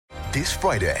This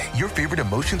Friday, your favorite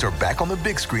emotions are back on the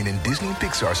big screen in Disney and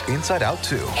Pixar's Inside Out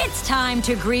 2. It's time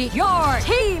to greet your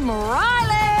Team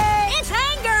Riley. It's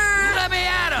anger. Let me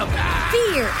at him.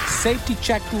 Fear. Safety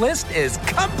checklist is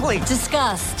complete.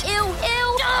 Disgust. Ew,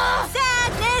 ew.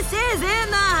 Sadness is in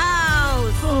the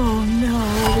house. Oh, no.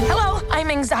 Hello, I'm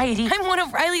anxiety. I'm one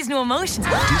of Riley's new emotions.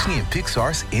 Disney and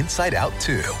Pixar's Inside Out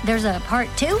 2. There's a part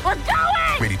 2? We're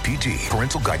going! Rated PG.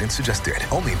 Parental guidance suggested.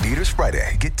 Only in theaters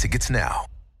Friday. Get tickets now.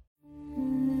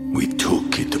 We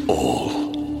took it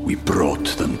all. We brought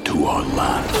them to our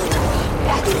land.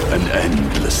 An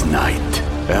endless night,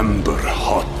 ember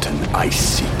hot and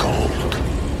icy cold.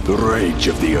 The rage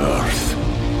of the earth.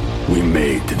 We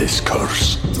made this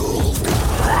curse.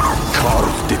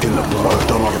 Carved it in the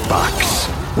blood on our backs.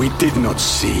 We did not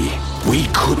see. We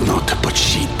could not, but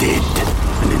she did.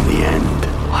 And in the end...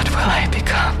 What will I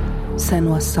become?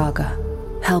 Senua's Saga.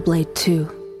 Hellblade 2.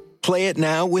 Play it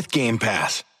now with Game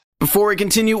Pass. Before we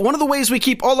continue, one of the ways we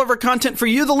keep all of our content for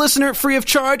you, the listener, free of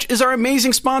charge is our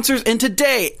amazing sponsors, and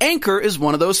today, Anchor is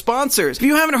one of those sponsors. If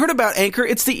you haven't heard about Anchor,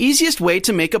 it's the easiest way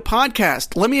to make a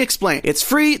podcast. Let me explain. It's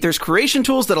free, there's creation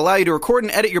tools that allow you to record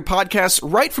and edit your podcasts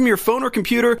right from your phone or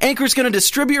computer. Anchor's going to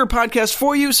distribute your podcast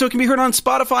for you so it can be heard on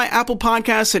Spotify, Apple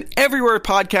Podcasts, and everywhere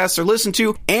podcasts are listened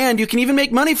to, and you can even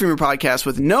make money from your podcast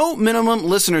with no minimum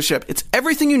listenership. It's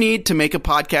everything you need to make a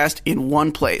podcast in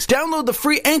one place. Download the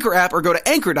free Anchor app or go to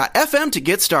anchor.fm to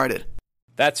get started.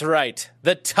 That's right.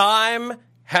 The time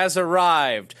has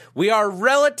arrived. We are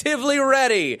relatively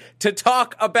ready to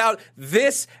talk about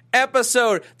this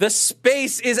episode. The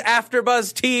space is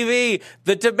AfterBuzz TV.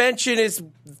 The dimension is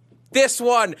this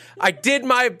one. I did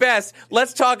my best.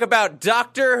 Let's talk about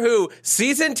Doctor Who,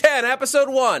 Season 10, Episode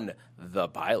 1, The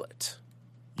Pilot.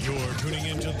 You're tuning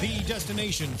into the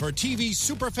destination for TV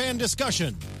superfan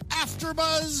discussion,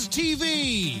 AfterBuzz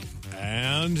TV.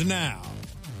 And now,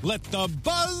 let the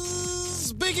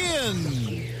buzz begin.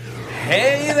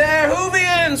 Hey there,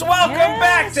 Whovians! Welcome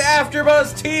back to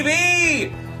AfterBuzz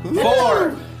TV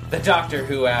for the Doctor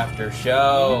Who After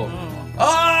Show.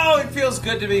 Oh, it feels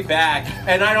good to be back,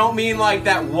 and I don't mean like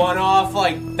that one-off,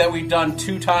 like that we've done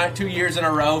 2 years in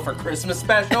a row for Christmas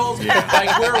specials.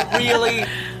 Like we're really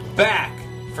back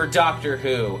for Doctor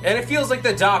Who, and it feels like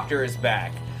the Doctor is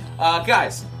back,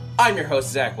 guys. I'm your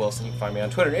host, Zach Wilson. You can find me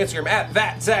on Twitter and Instagram at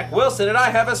 @ZachWilson, and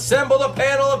I have assembled a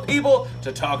panel of people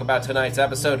to talk about tonight's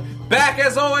episode. Back,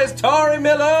 as always, Tari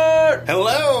Miller!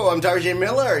 Hello, I'm Tari J.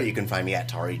 Miller. You can find me at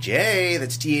Tari J.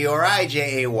 That's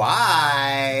Torijay.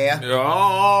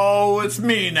 Oh, it's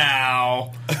me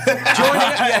now.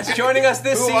 Joining us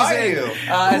this season are you?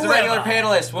 As a regular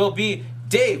panelist will be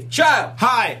Dave Child.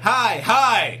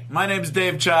 Hi. My name's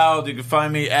Dave Child. You can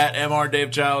find me at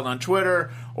MrDaveChild on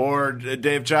Twitter, or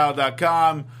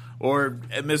DaveChild.com, or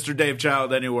Mr. Dave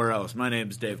Child anywhere else. My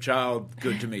name's Dave Child.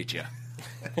 Good to meet you.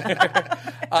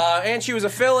 And she was a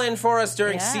fill-in for us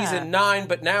during Season 9,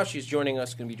 but now she's going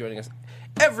to be joining us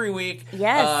every week.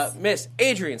 Yes. Miss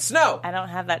Adrian Snow. I don't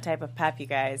have that type of pep, you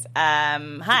guys.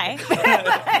 Hi.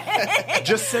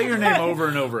 Just say your name over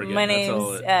and over again. My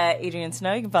name's Adrian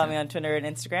Snow. You can follow me on Twitter and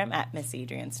Instagram at Miss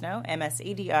Adrian Snow,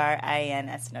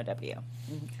 MSEDRINSNOW.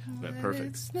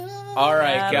 Perfect. All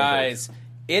right, guys.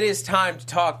 It is time to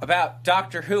talk about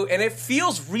Doctor Who, and it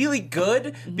feels really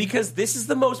good because this is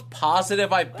the most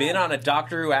positive I've been on a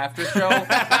Doctor Who after show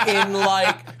in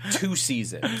like 2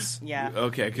 seasons. Yeah.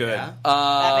 Okay, good. Yeah.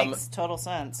 That makes total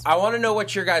sense. I want to know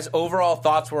what your guys' overall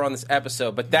thoughts were on this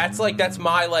episode, but that's that's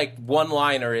my like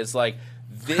one-liner is like,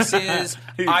 this is,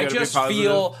 I just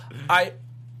feel, I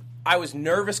was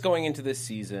nervous going into this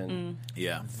season.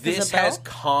 Yeah. This has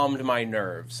calmed my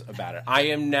nerves about it. I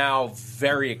am now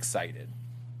very excited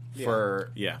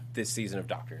for this season of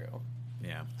Doctor Who.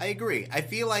 Yeah. I agree. I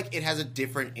feel like it has a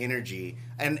different energy,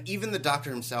 and even the Doctor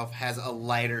himself has a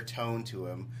lighter tone to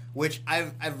him, which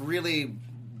I've really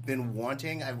been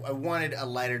wanting. I wanted a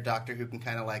lighter Doctor who can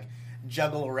kind of like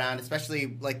juggle around,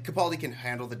 especially like Capaldi can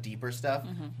handle the deeper stuff,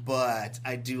 but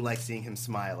I do like seeing him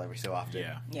smile every so often.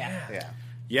 Yeah.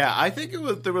 Yeah, I think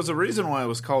there was a reason why it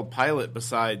was called Pilot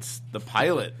besides the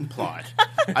pilot plot.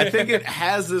 I think it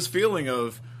has this feeling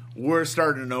of we're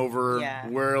starting over. Yeah.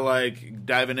 We're like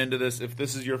diving into this. If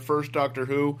this is your first Doctor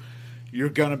Who, you're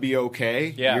going to be okay.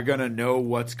 Yeah. You're going to know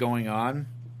what's going on.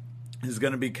 There's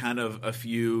going to be kind of a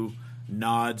few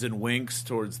nods and winks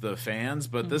towards the fans,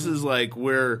 but this is like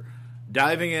we're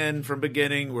diving in from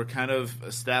beginning. We're kind of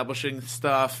establishing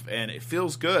stuff, and it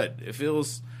feels good. It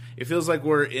feels like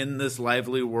we're in this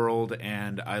lively world,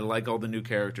 and I like all the new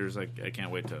characters. I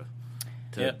can't wait to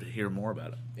hear more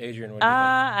about it. Adrian, what do you think?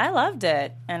 I loved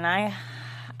it, and I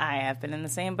I have been in the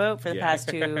same boat for the past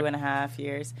 2.5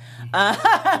 years.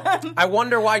 I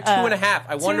wonder why 2.5.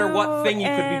 I wonder what thing you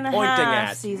could be pointing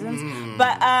at. Seasons.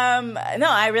 But no,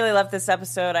 I really loved this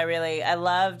episode. I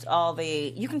loved all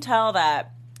the. You can tell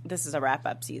that this is a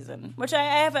wrap-up season, which I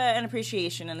have an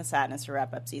appreciation and a sadness for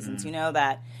wrap-up seasons. You know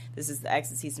that this is the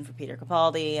exit season for Peter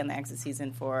Capaldi and the exit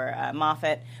season for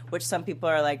Moffat, which some people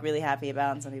are like really happy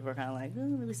about and some people are kind of like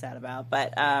really sad about.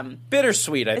 But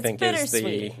bittersweet, I think,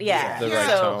 bittersweet. is the right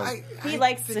tone. He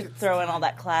likes to throw in all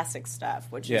that classic stuff,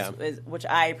 which is which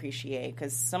I appreciate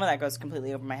because some of that goes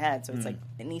completely over my head. So it's like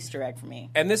an Easter egg for me.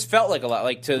 And this felt like a lot,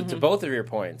 like to both of your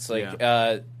points, like.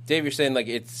 Dave, you're saying like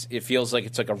it feels like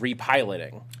it's like a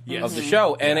repiloting of the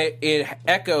show, and it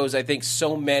echoes, I think,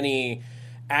 so many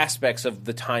aspects of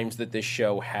the times that this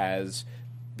show has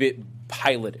been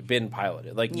piloted.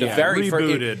 Like the very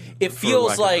rebooted. It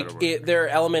feels like there are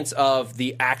elements of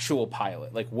the actual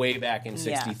pilot, like way back in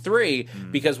 '63,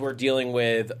 because we're dealing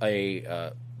with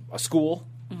a school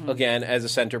again as a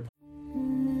center.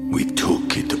 We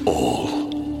took it all.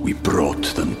 We brought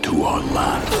them to our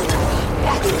land.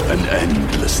 An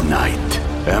endless night,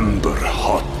 ember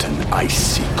hot and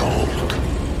icy cold.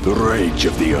 The rage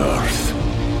of the earth.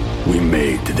 We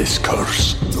made this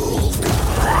curse.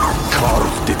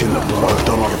 Carved it in the blood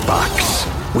on our backs.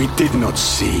 We did not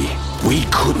see. We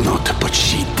could not, but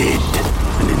she did.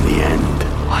 And in the end...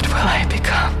 What will I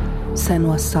become?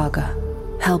 Senua's Saga.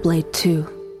 Hellblade 2.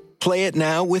 Play it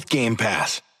now with Game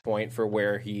Pass. Point for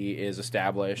where he is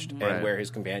established and where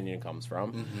his companion comes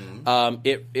from.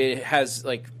 It has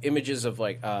like images of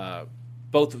like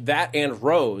both that and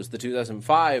Rose, the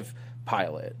 2005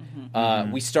 pilot.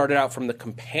 We started out from the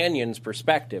companion's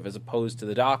perspective as opposed to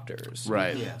the Doctor's.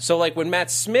 Right. Yeah. So like when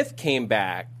Matt Smith came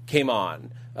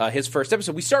on his first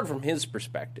episode, we started from his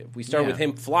perspective. We started with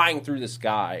him flying through the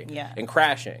sky and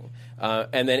crashing,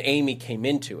 and then Amy came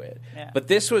into it. But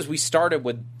we started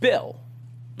with Bill.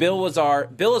 Bill is our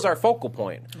focal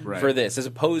point for this, as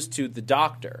opposed to the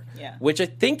Doctor, which I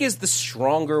think is the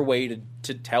stronger way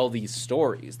to tell these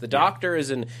stories. The Doctor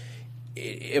is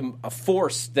a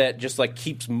force that just like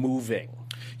keeps moving.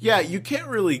 Yeah, you can't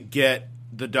really get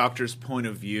the Doctor's point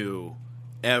of view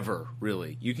ever,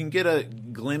 really. You can get a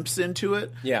glimpse into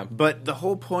it, but the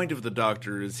whole point of the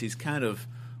Doctor is he's kind of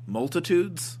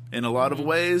multitudes in a lot of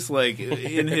ways, like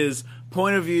in his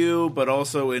point of view, but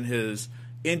also in his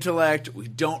intellect. We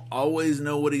don't always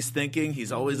know what he's thinking.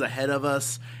 He's always ahead of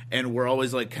us, and we're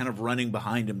always like kind of running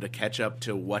behind him to catch up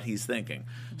to what he's thinking.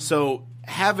 So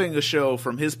having a show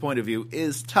from his point of view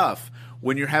is tough.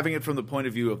 When you're having it from the point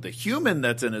of view of the human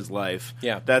that's in his life,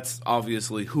 that's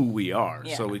obviously who we are,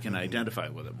 so we can identify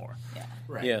with it more.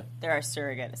 They're our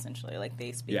surrogate, essentially. Like,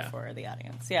 they speak for the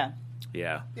audience. Yeah.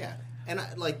 And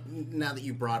now that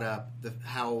you brought up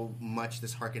how much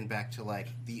this harkened back to like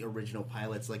the original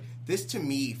pilots, like this to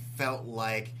me felt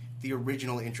like the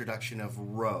original introduction of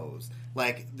Rose.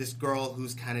 Like this girl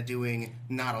who's kind of doing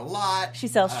not a lot. She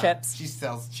sells chips.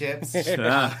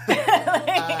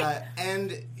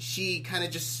 And she kind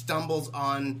of just stumbles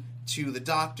on to the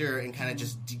Doctor and kind of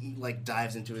just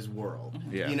dives into his world.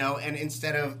 You know, and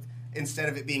instead of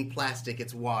it being plastic,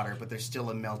 it's water, but there's still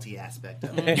a melty aspect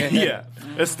of it.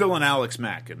 There's still an Alex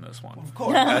Mack in this one. Of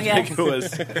course. I think it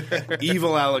was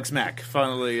evil Alex Mack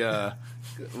finally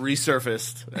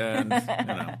resurfaced, and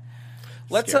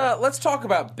Let's talk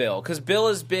about Bill, because Bill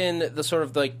has been the sort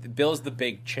of like Bill's the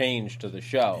big change to the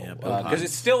show, because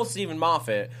it's still Stephen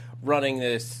Moffat running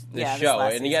this show,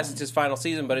 and yes, it's his final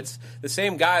season, but it's the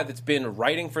same guy that's been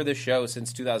writing for this show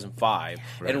since 2005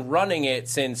 and running it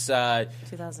since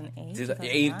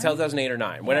 2008 or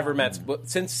 9, whenever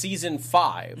since season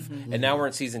 5, and now we're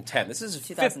in season 10. This is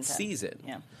his 5th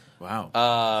season.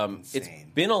 Wow. It's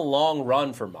been a long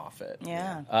run for Moffat.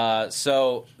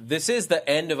 So this is the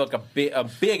end of like a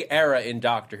big era in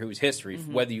Doctor Who's history.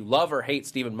 Whether you love or hate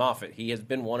Stephen Moffat, he has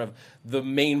been one of the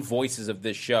main voices of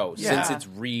this show since its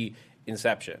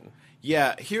re-inception.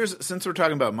 Yeah, since we're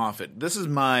talking about Moffat, this is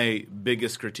my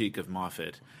biggest critique of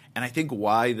Moffat, and I think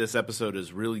why this episode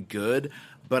is really good,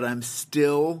 but I'm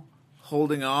still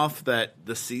holding off that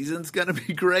the season's going to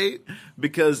be great,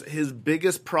 because his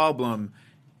biggest problem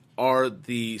are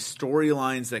the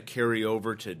storylines that carry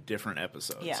over to different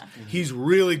episodes. He's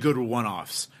really good with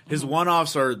one-offs. His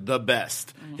one-offs are the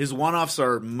best. His one-offs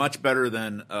are much better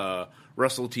than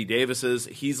Russell T. Davis's.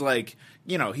 He's like,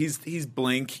 he's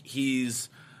Blink. He's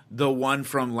the one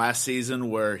from last season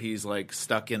where he's like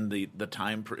stuck in the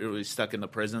stuck in the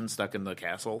prison, stuck in the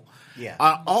castle.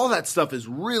 All that stuff is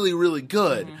really, really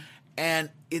good. And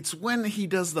it's when he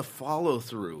does the follow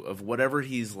through of whatever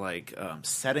he's like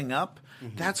setting up.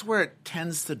 That's where it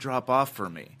tends to drop off for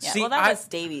me. Yeah, well, that was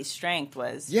Davy's strength,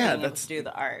 was being able to do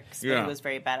the arcs, but he was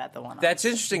very bad at the one-offs. That's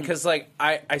interesting because, like,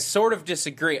 I sort of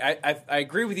disagree. I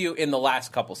agree with you in the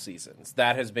last couple seasons.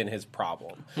 That has been his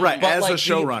problem, right? But as like, a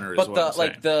showrunner, but is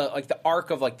what the arc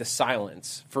of like the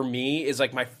silence for me is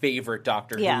like my favorite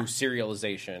Doctor Who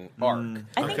serialization arc.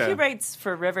 I think he writes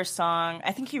for River Song.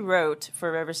 I think he wrote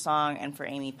for River Song and for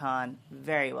Amy Pond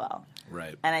very well.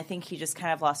 Right. And I think he just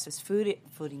kind of lost his footing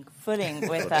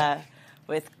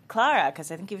with Clara,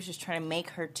 because I think he was just trying to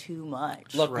make her too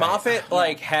much. Look, Moffat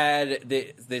had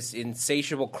this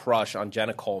insatiable crush on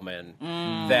Jenna Coleman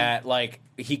that like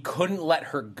he couldn't let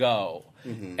her go.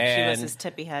 And she was his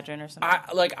Tippi Hedren or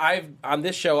something. I've on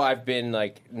this show I've been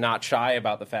like not shy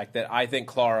about the fact that I think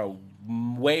Clara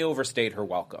way overstayed her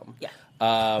welcome. Yeah.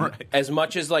 As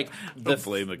much as like the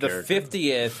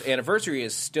 50th anniversary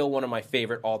is still one of my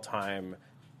favorite all-time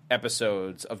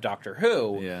episodes of Doctor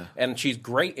Who, and she's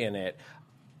great in it.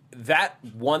 That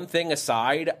one thing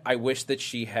aside, I wish that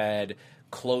she had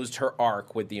closed her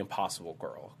arc with the Impossible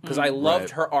Girl, because I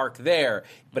loved her arc there,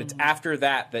 but it's after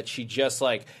that she just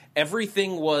like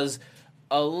everything was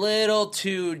a little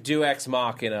too Deus Ex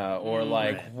Machina, or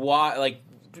like why like.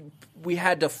 We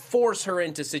had to force her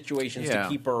into situations to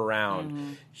keep her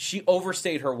around. She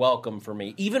overstayed her welcome for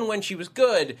me. Even when she was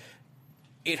good,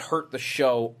 it hurt the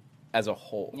show as a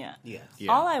whole. Yeah.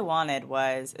 All I wanted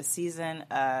was a season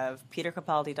of Peter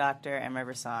Capaldi Doctor and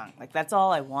River Song. Like, that's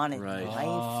all I wanted in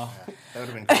life. That would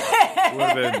have been cool.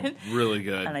 Would have been really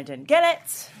good. And I didn't get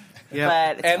it.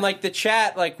 Yeah, and like the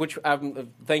chat, like which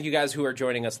thank you guys who are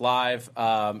joining us live,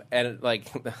 and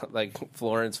like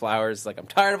Florence Flowers, like I'm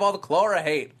tired of all the Clara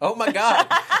hate. Oh my god,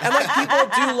 and like people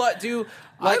do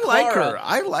like I like Clara. her.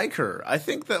 I like her. I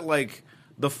think that like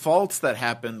the faults that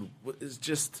happened is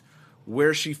just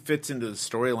where she fits into the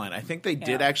storyline. I think they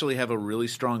did actually have a really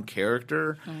strong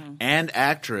character and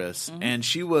actress, and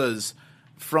she was.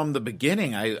 From the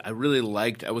beginning, I really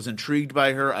liked. I was intrigued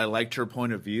by her. I liked her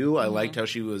point of view. I liked how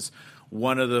she was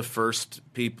one of the first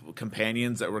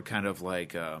companions that were kind of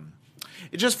like.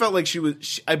 It just felt like she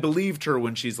was. I believed her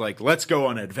when she's like, "Let's go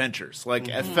on adventures." Like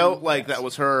it felt like that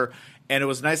was her, and it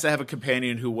was nice to have a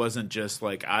companion who wasn't just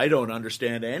like, "I don't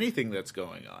understand anything that's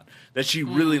going on." That she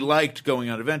really liked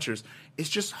going on adventures. It's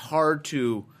just hard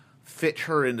to fit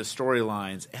her into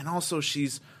storylines, and also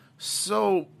she's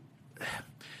so.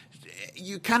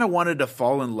 You kind of wanted to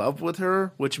fall in love with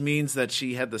her, which means that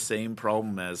she had the same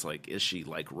problem as, like, is she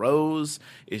like Rose?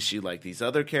 Is she like these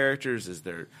other characters? Is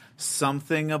there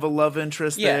something of a love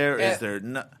interest there? Is there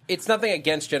It's nothing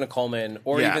against Jenna Coleman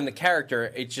or even the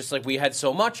character. It's just like we had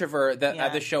so much of her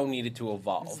that the show needed to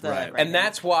evolve. And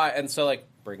that's why, and so like,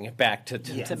 bringing it back to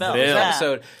Bill's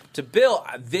episode. To Bill,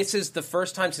 this is the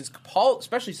first time since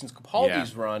especially since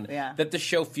Capaldi's run, that the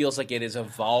show feels like it is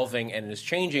evolving and it is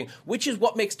changing, which is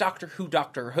what makes Doctor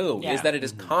Who, is that it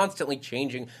is constantly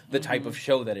changing the type of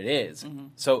show that it is.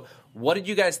 So what did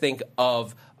you guys think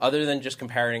of, other than just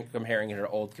comparing it to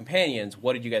old companions,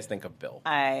 what did you guys think of Bill?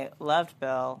 I loved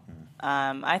Bill.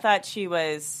 I thought she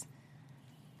was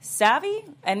savvy,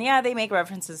 and they make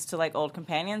references to like old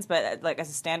companions, but like as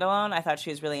a standalone, I thought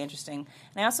she was really interesting.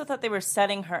 And I also thought they were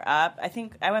setting her up. I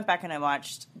think I went back and I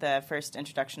watched the first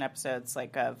introduction episodes,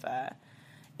 like of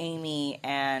Amy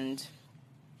and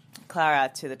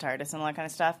Clara to the TARDIS and all that kind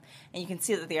of stuff, and you can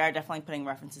see that they are definitely putting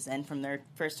references in from their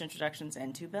first introductions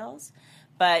into Bill's.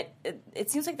 But it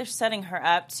seems like they're setting her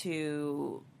up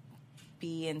to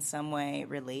be in some way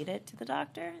related to the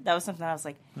Doctor. That was something I was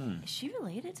like, is she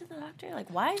related to the Doctor?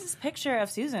 Like, why is this picture of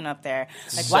Susan up there?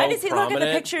 Like, why does he look at the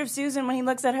picture of Susan when he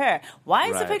looks at her? Why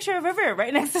is the picture of River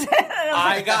right next to him?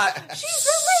 I got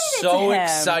so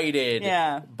excited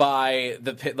by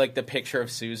the picture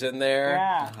of Susan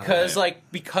there,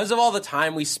 because of all the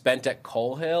time we spent at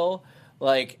Coal Hill.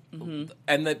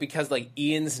 And that because like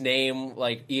Ian's name,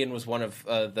 like Ian was one of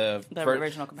the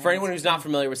original companions. For anyone who's not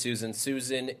familiar with Susan,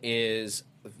 Susan is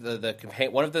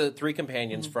one of the three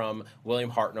companions from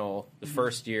William Hartnell, the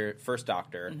first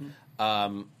Doctor,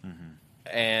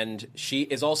 and she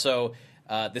is also.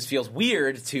 This feels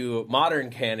weird to modern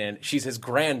canon. She's his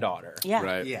granddaughter. Yeah.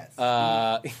 Right. Yes.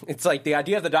 It's like the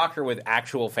idea of the Doctor with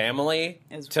actual family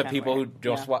to people who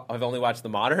just have only watched the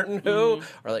modern Who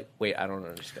are like, wait, I don't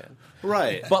understand.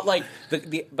 Right. But like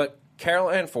but Carol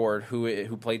Ann Ford,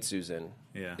 who played Susan,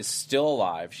 is still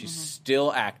alive. She's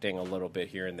still acting a little bit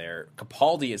here and there.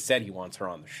 Capaldi has said he wants her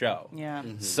on the show. Yeah.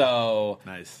 So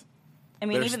nice. I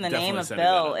mean, even the name of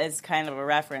Bill is kind of a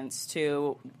reference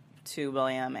to to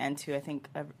William and to, I think,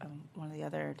 one of the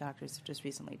other doctors who just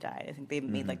recently died. I think they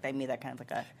made that kind of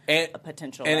like a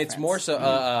potential and reference. it's more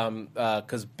so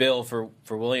because Bill for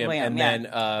William and then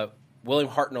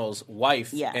William Hartnell's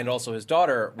wife and also his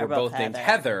daughter were both named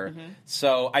Heather.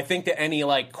 So I think that any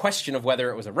like question of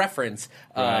whether it was a reference,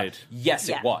 yes,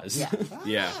 it was.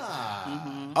 Yeah.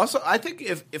 Also, I think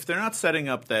if they're not setting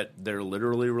up that they're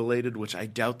literally related, which I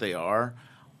doubt they are,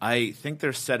 I think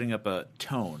they're setting up a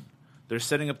tone. They're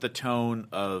setting up the tone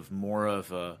of more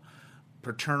of a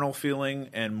paternal feeling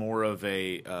and more of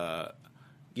a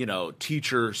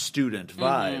teacher-student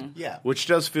vibe, which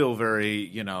does feel very,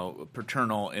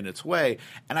 paternal in its way.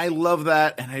 And I love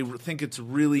that, and I think it's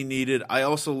really needed. I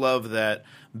also love that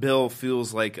Bill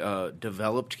feels like a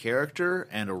developed character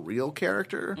and a real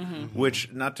character,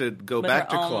 which, not to go back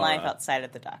to Clara. With her own life outside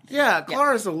of the doctor. Yeah,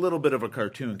 Clara's a little bit of a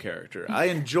cartoon character. I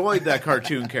enjoyed that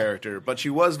cartoon character, but she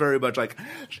was very much like,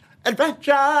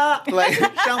 adventure! Like,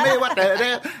 show me what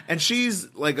to do. And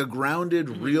she's like a grounded,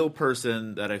 real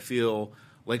person that I feel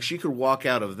like she could walk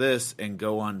out of this and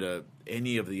go on to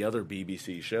any of the other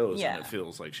BBC shows, and it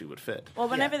feels like she would fit. Well,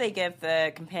 whenever they give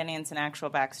the companions an actual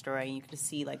backstory, you can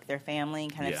see like their family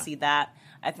and kind of see that.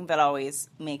 I think that always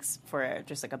makes for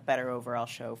just like a better overall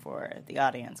show for the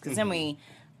audience, because then we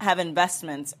have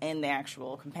investments in the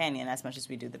actual companion as much as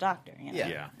we do the doctor.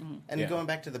 And going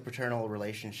back to the paternal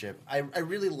relationship, I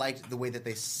really liked the way that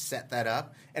they set that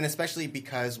up, and especially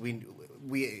because we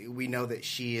know that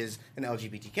she is an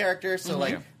LGBT character,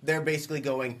 so they're basically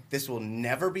going, this will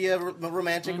never be a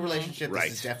romantic relationship.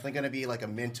 This is definitely going to be like a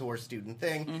mentor-student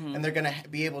thing, and they're going to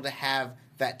be able to have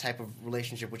that type of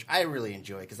relationship, which I really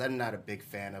enjoy, because I'm not a big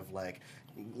fan of like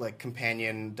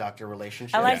companion doctor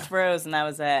relationship. I liked Rose, and that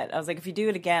was it. I was like, if you do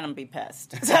it again, I'm gonna be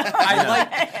pissed.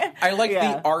 I like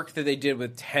the arc that they did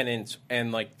with Tennant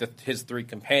and like his three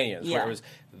companions, where it was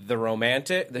the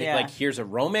romantic, like here's a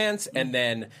romance, and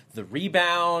then the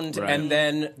rebound, and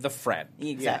then the friend.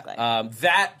 Exactly.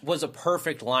 That was a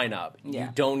perfect lineup. You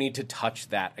don't need to touch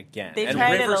that again. They and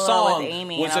tried River it a Song with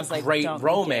Amy, was a great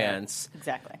romance.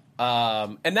 Exactly.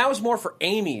 And that was more for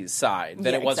Amy's side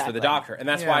than it was for the doctor, and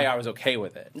that's why I was okay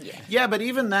with it. Yeah, but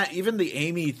even the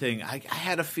Amy thing, I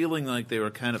had a feeling like they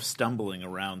were kind of stumbling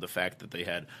around the fact that they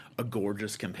had a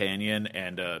gorgeous companion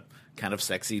and a kind of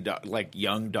sexy,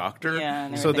 young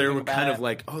doctor. So they were kind of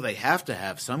like, oh, they have to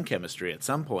have some chemistry at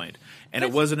some point. And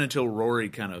it wasn't until Rory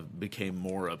kind of became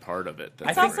more a part of it.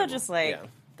 It's also just like...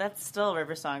 That's still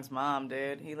River Song's mom,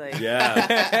 dude. He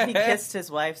he kissed his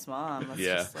wife's mom. Let's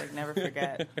just never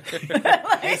forget.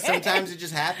 Hey, sometimes it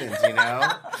just happens, you know.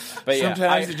 But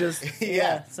sometimes it just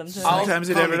sometimes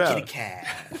it never does. Kitty cat.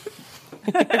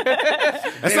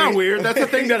 That's not weird. That's a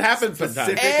thing that happens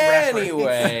sometimes.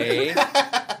 Anyway,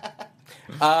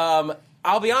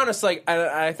 I'll be honest. Like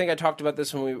I think I talked about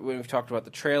this when we've talked about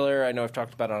the trailer. I know I've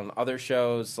talked about it on other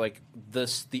shows. Like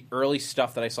the early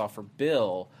stuff that I saw for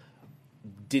Bill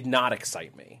did not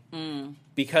excite me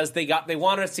because they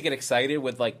wanted us to get excited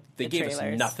with they gave us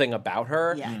nothing about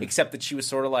her except that she was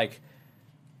sort of like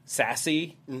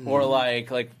sassy or like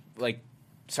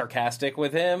sarcastic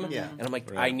with him, and I'm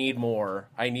like, I need more.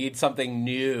 I need something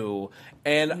new,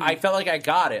 and I felt like I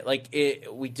got it. Like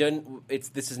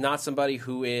this is not somebody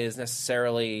who is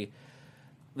necessarily,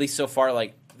 at least so far,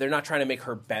 like. They're not trying to make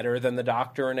her better than the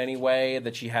doctor in any way.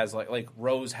 That she has like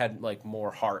Rose had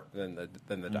more heart than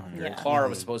the doctor, and Clara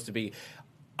was supposed to be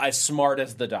as smart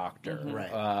as the doctor,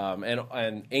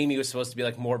 and Amy was supposed to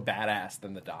be more badass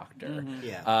than the doctor.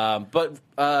 But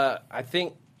I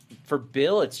think for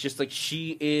Bill, it's just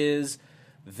she is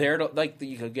there to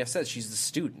you said, she's the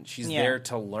student. She's there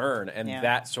to learn, and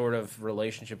that sort of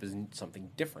relationship is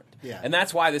something different. And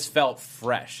that's why this felt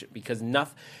fresh because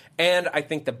nothing. And I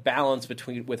think the balance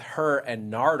with her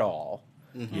and Nardole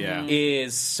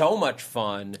is so much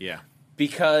fun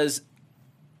because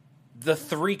the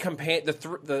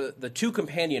two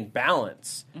companion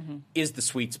balance is the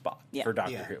sweet spot for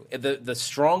Doctor Who. The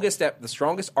strongest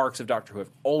arcs of Doctor Who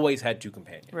have always had two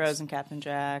companions. Rose and Captain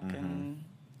Jack and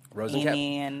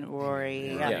Amy and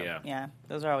Rory. Yeah,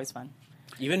 those are always fun.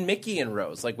 Even Mickey and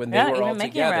Rose, when they were all Mickey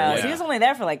together. And Rose. He was only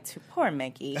there for poor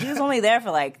Mickey. He was only there for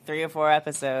 3 or 4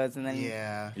 episodes, and then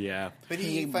But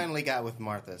he finally got with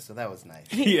Martha, so that was nice.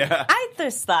 I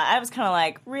just thought I was kind of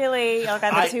like, really, y'all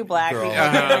got the two black people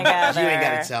together. You ain't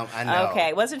got to tell. I know.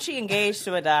 Okay, wasn't she engaged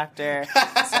to a doctor?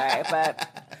 Sorry,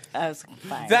 but I was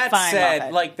fine.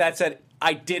 That said.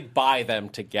 I did buy them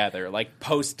together,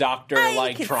 post-doctor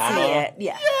trauma.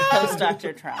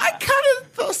 Post-doctor trauma. I kind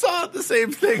of saw the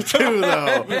same thing too,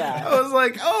 though. I was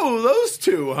like, oh, those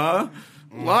two, huh?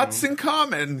 Lots in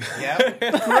common. Yep.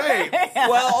 Great.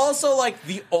 Well, also like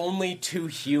the only two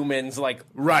humans like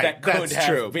that could that's have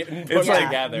true. been put It's like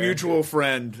together. mutual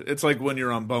friend. It's like when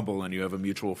you're on Bumble and you have a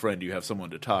mutual friend, you have someone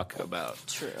to talk about.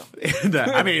 True.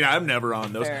 I mean, I'm never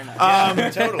on those. Fair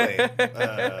enough. Totally.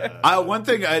 One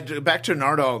thing, back to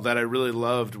Nardal, that I really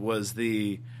loved was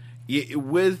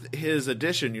with his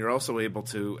addition, you're also able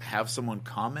to have someone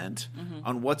comment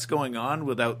on what's going on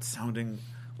without sounding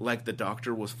like the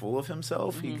doctor was full of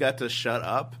himself. He got to shut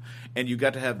up, and you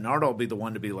got to have Nardal be the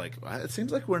one to be like, it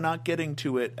seems like we're not getting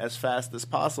to it as fast as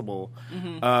possible.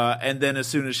 And then as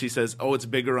soon as she says, oh, it's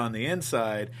bigger on the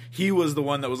inside, he was the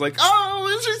one that was like,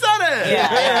 oh, she said it!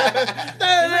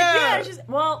 Yeah.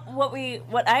 Well,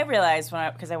 what I realized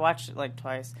because I watched it like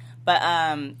twice, but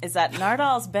is that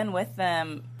Nardal's been with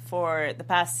them for the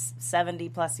past 70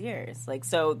 plus years. Like,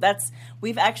 so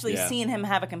we've actually seen him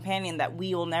have a companion that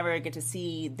we will never get to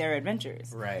see their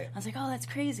adventures. Right. I was like, oh, that's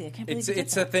crazy. I can't believe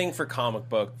It's a thing for comic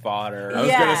book fodder. I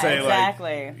was going to say,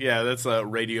 exactly. that's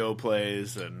radio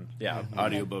plays and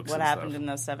audiobooks. What and happened stuff. in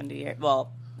those 70 years?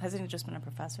 Well, hasn't he just been a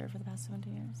professor for the past 70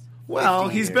 years? Well,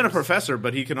 he's been a professor,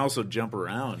 but he can also jump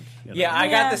around. You know? Yeah, I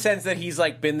got the sense that he's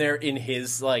like been there in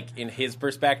his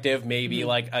perspective, maybe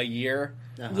like a year.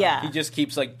 Yeah. He just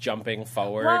keeps like jumping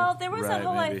forward. Well, there was that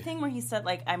whole thing where he said,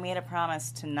 like, I made a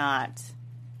promise to not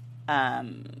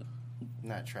travel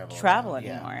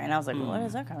anymore. And I was like, well, where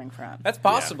is that coming from? That's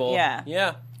possible.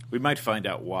 Yeah. We might find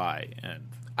out why, and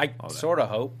I sort of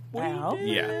hope. I hope.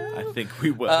 Yeah, I think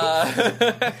we will.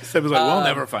 Seb was like, we'll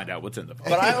never find out what's in the book.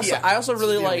 But I also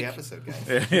really like... the episode,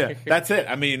 guys. Yeah, that's it.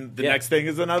 I mean, the next thing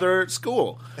is another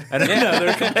school and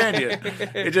another companion.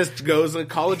 It just goes a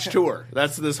college tour.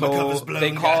 That's this whole...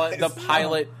 They call it the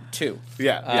Pilot 2.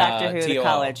 Yeah. Doctor Who, the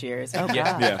college years. Oh, God.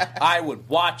 Yeah. I would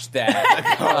watch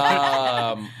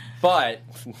that. But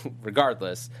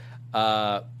regardless...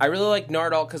 I really like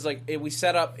Nardal because we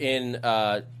set up in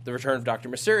the Return of Dr.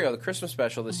 Mysterio, the Christmas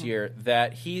special this year,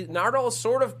 that Nardal is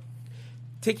sort of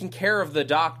taking care of the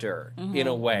Doctor in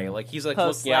a way. Like he's like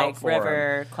looking out for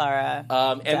River, him. Clara.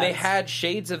 And they had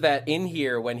shades of that in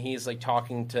here when he's like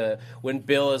talking to when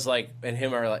Bill is like and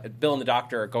him are like Bill and the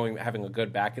Doctor are having a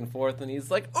good back and forth, and he's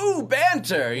like, "Ooh,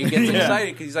 banter!" He gets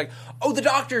excited because he's like, "Oh, the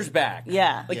Doctor's back!"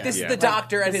 Yeah, this is the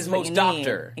Doctor at his most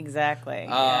Doctor. Exactly.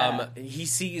 He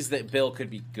sees that Bill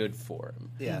could be good for him.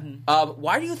 Yeah.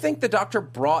 Why do you think the Doctor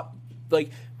brought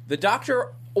the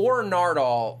Doctor or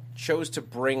Nardal chose to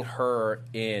bring her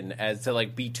in as to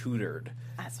be tutored?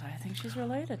 That's why I think she's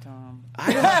related to him.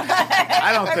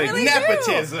 I don't think really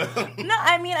nepotism. No,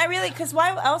 I mean, because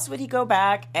why else would he go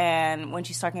back and when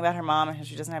she's talking about her mom and how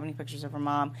she doesn't have any pictures of her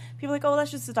mom, people are like, oh,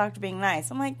 that's just the Doctor being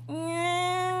nice. I'm like,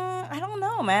 I don't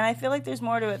know, man. I feel like there's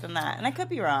more to it than that, and I could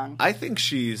be wrong. I think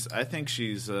she's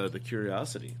the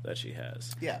curiosity that she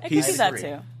has. Yeah, I could see that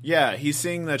too. Yeah, he's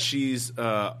seeing that she's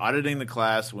auditing the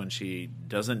class when she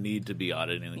doesn't need to be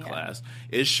auditing the class,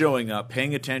 is showing up,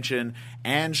 paying attention,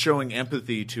 and showing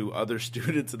empathy to other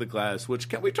students in the class. Which,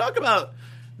 can we talk about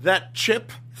that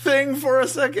chip thing for a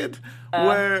second?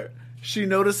 Where she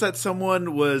noticed that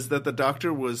the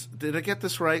Doctor was, did I get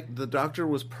this right? The Doctor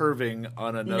was perving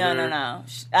on another... No.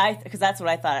 Because that's what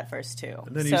I thought at first, too.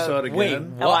 And then you saw it again? Wait,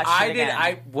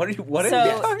 what are you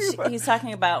talking about? He's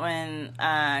talking about when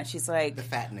she's like... The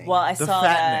fattening. Well, I saw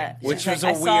that... Which was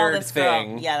a weird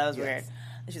thing. Yeah, that was weird.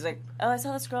 She's like, oh, I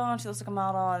saw this girl and she looks like a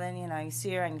model, and then, you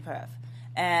see her and you perv.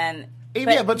 And...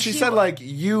 But she said,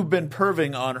 you've been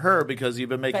perving on her because you've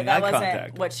been making eye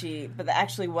contact. But that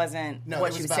actually wasn't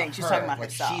what she was saying. She was talking about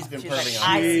herself. She's been perving on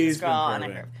her. I see this girl and I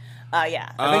perv. Yeah.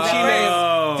 I think she may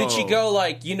have... Did she go,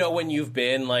 when you've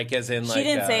been, as in, She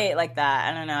didn't say it like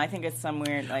that. I don't know. I think it's some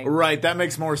weird, Right, that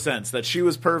makes more sense. That she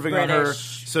was perving on her,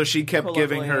 so she kept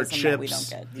giving her chips. We don't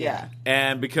get. Yeah.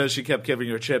 And because she kept giving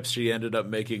her chips, she ended up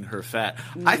making her fat.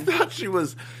 I thought she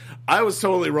was... I was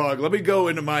totally wrong. Let me go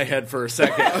into my head for a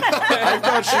second. I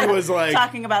thought she was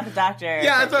talking about the Doctor.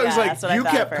 Yeah, I thought it was you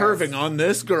kept perving on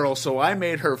this girl, so I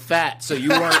made her fat, so you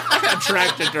weren't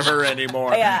attracted to her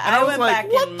anymore. Yeah, and I was went like,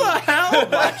 back what and the hell?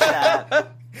 Watch that.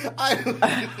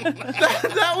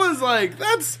 that was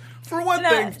that's for one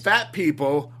thing, fat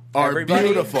people are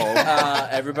beautiful.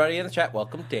 Everybody in the chat,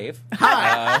 welcome Dave.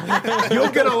 Hi. You'll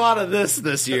get a lot of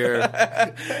this year.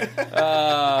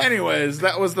 Anyways,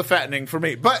 that was the fattening for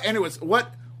me. But anyways,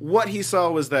 what he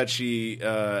saw was that she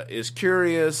is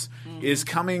curious, is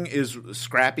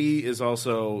scrappy, is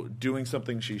also doing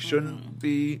something she shouldn't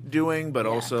be doing, but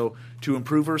also to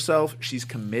improve herself. She's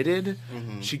committed.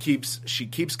 She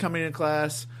keeps coming to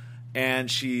class.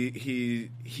 And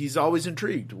he's always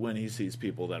intrigued when he sees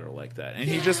people that are like that. And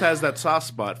he just has that soft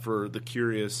spot for the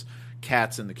curious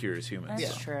cats and the Curious Humans.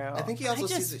 That's true. I think he also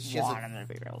sees that she has want them to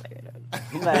be related.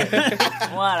 But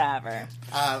whatever.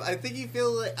 I think you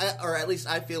feel like, or at least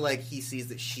I feel like he sees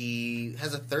that she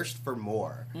has a thirst for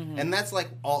more. And that's like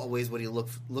always what he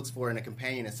looks for in a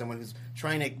companion, is someone who's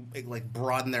trying to like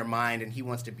broaden their mind, and he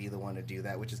wants to be the one to do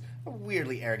that, which is a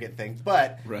weirdly arrogant thing.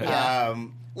 But,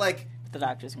 like... The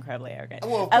Doctor's incredibly arrogant.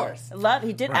 Well, of course.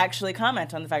 He did actually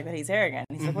comment on the fact that he's arrogant.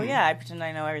 He's like, well, yeah, I pretend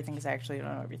I know everything because I actually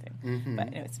don't know everything. But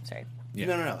anyways, I'm sorry. Yeah.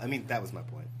 No. I mean, that was my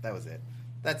point. That was it.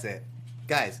 That's it.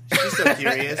 Guys, she's so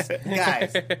curious.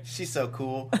 Guys, she's so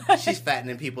cool. She's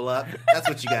fattening people up. That's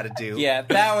what you got to do. Yeah,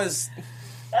 that was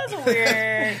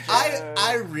weird.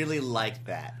 I really liked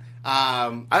that.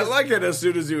 I like it as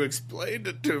soon as you explained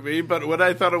it to me, but when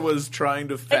I thought it was trying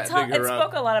to fattening her up... It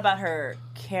spoke a lot about her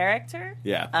character.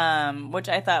 Yeah. Which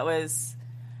I thought was...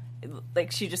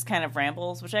 Like, she just kind of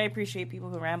rambles, which I appreciate people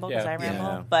who ramble, because I ramble.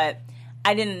 Yeah. But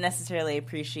I didn't necessarily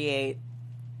appreciate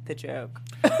the joke.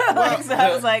 Well, so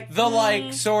I was like... The,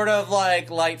 like, sort of, like,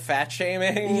 light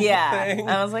fat-shaming thing.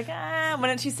 I was like,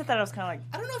 when she said that, I was kind of like...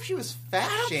 I don't know if she was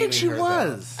fat-shaming her, I don't think she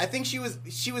was. Though. I think she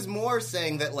was more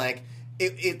saying that, like...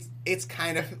 It's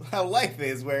kind of how life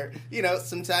is, where, you know,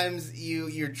 sometimes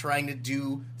you're trying to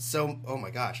do so... Oh my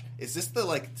gosh. Is this the,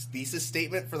 like, thesis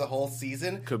statement for the whole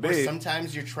season? Could be. Where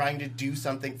sometimes you're trying to do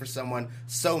something for someone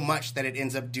so much that it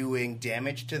ends up doing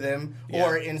damage to them,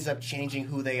 or it ends up changing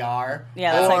who they are.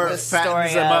 Yeah, that's or like the story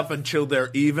fattens them of... up until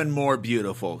they're even more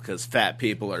beautiful, because fat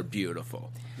people are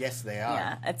beautiful. Yes, they are.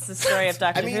 Yeah, it's the story of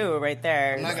Doctor Who right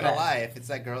there. I'm not going to lie. If it's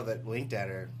that girl that winked at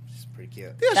her... Pretty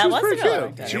cute. Yeah, that she was pretty pretty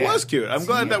cute. cute. She was cute. I'm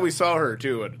glad that we saw her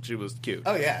too, and she was cute.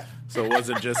 Oh yeah. So it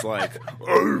wasn't just like.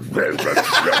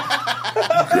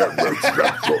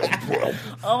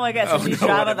 Oh my god! So she's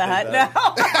Jabba the Hutt now.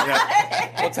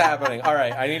 What's happening? All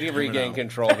right, I need to regain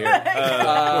control here.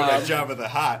 Jabba the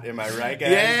Hutt. Am I right,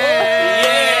 guys?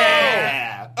 Yeah.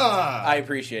 I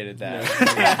appreciated that.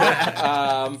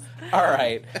 All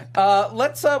right.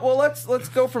 Let's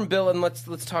go from Bill, and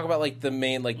let's talk about like the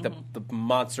main, like the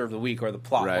monster of the week, or the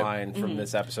plot line from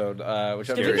this episode. Which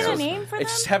Did we get a name for them?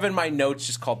 It's have in my notes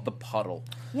just called the Puddle.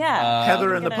 Yeah,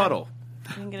 Heather in the Puddle.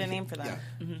 You can get a name for them.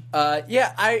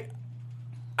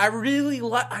 I really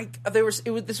like.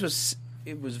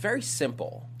 It was very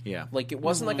simple. Yeah, like it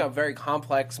wasn't like a very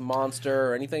complex monster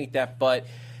or anything like that, but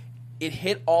it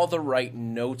hit all the right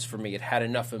notes for me. It had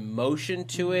enough emotion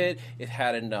to it. It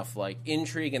had enough like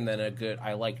intrigue, and then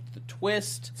I liked the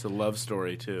twist. It's a love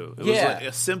story too. It was like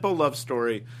a simple love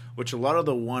story, which a lot of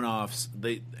the one-offs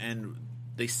they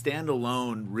stand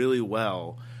alone really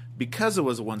well because it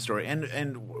was a one story.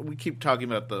 And we keep talking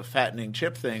about the fattening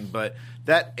Chip thing, but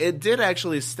that it did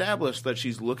actually establish that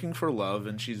she's looking for love,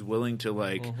 and she's willing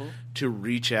to to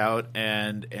reach out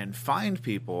and find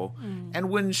people. And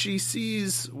when she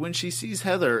sees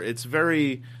Heather,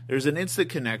 there's an instant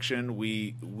connection.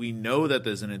 We know that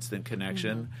there's an instant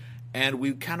connection, and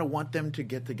we kind of want them to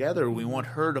get together. We want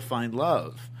her to find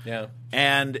love. Yeah.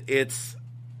 And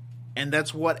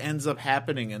that's what ends up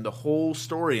happening, and the whole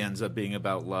story ends up being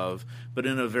about love, but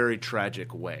in a very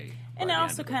tragic way. And it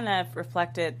also kind of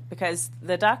reflected, because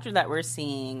the Doctor that we're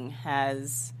seeing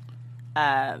has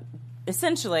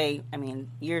essentially, I mean,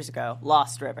 years ago,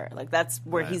 lost River. Like, that's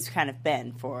where he's kind of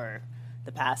been for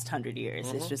the past 100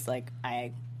 years. It's just like,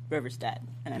 River's dead,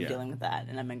 and I'm dealing with that,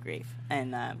 and I'm in grief.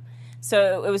 And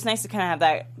so it was nice to kind of have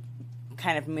that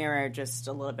kind of mirror just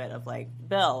a little bit of like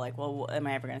Bill, like, well, am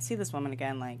I ever going to see this woman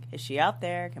again? Like, is she out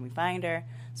there? Can we find her?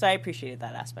 So I appreciated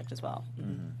that aspect as well.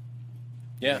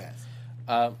 Yeah. Yes.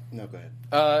 No, go ahead.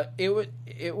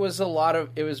 It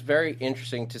was very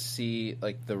interesting to see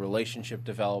like the relationship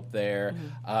develop there.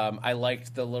 I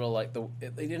liked the little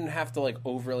they didn't have to like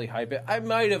overly hype it. I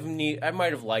might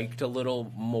have liked a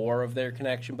little more of their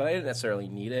connection, but I didn't necessarily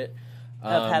need it.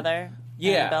 Of Heather.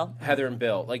 Yeah, and Bill? Heather and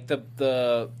Bill. Like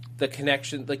the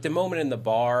connection, like the moment in the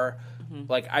bar.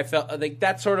 Like I felt like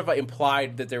that sort of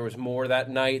implied that there was more that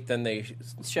night than they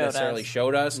showed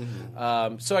us.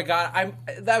 So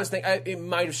it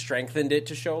might have strengthened it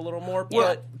to show a little more.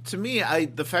 But to me,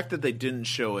 the fact that they didn't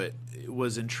show it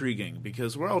was intriguing,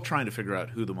 because we're all trying to figure out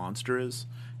who the monster is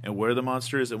and where the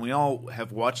monster is, and we all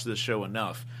have watched this show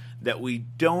enough that we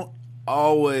don't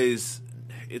always.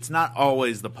 It's not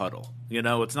always the puddle,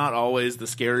 it's not always the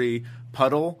scary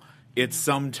puddle. it's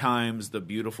sometimes the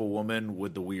beautiful woman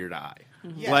with the weird eye.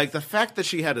 Yes. Like, the fact that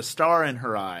she had a star in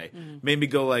her eye made me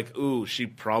go like, ooh, she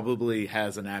probably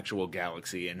has an actual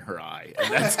galaxy in her eye.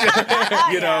 And that's,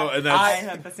 and that's... I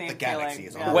have the same The galaxy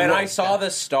feeling. is When I saw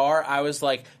the star, I was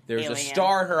like, "There's a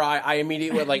star in her eye." I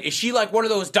immediately went like, "Is she like one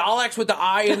of those Daleks with the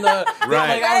eye in the?"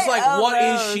 Right. Like, I was like, Oh, "What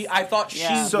is those. she?" I thought she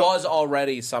Yeah. was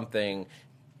already something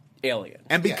alien.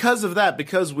 And because of that,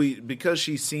 because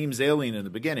she seems alien in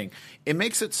the beginning, it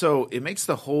makes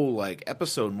the whole like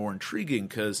episode more intriguing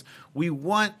because we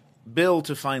want Bill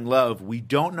to find love. We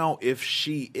don't know if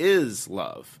she is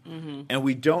love, and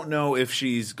we don't know if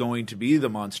she's going to be the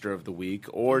monster of the week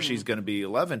or she's going to be a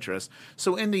love interest.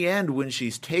 So in the end, when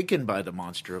she's taken by the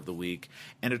monster of the week,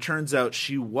 and it turns out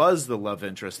she was the love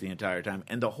interest the entire time,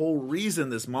 and the whole reason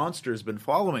this monster has been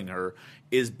following her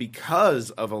is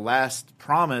because of a last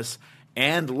promise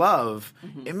and love,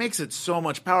 it makes it so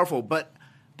much powerful. But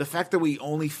the fact that we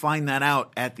only find that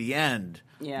out at the end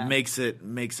makes it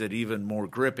even more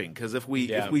gripping. Because if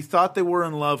we thought they were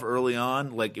in love early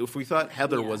on, like if we thought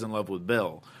Heather was in love with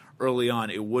Bill early on,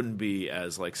 it wouldn't be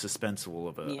as like suspenseful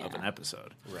of an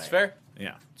episode. Right. It's fair.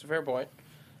 Yeah, it's a fair point.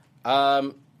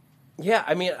 Yeah,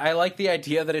 I mean, I like the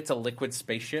idea that it's a liquid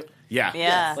spaceship.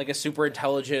 Yeah. Like a super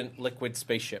intelligent liquid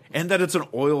spaceship. And that it's an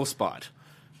oil spot.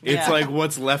 It's like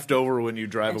what's left over when you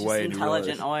drive It's away. just and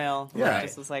intelligent you realize, oil. Yeah. It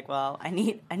just was like, well, I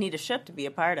need a ship to be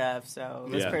a part of. So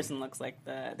this person looks like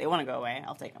they want to go away.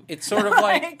 I'll take them. It's sort of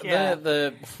like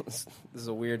the this is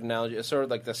a weird analogy. It's sort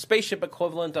of like the spaceship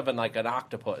equivalent of an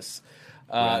octopus.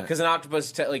 Because an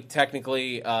octopus,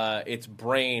 technically, its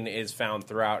brain is found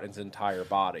throughout its entire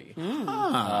body.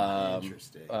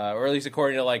 Interesting. Or at least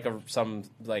according to some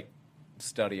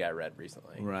study I read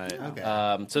recently. Right.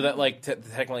 Okay. So that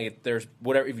technically, there's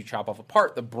whatever. If you chop off a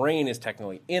part, the brain is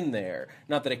technically in there.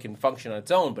 Not that it can function on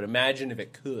its own, but imagine if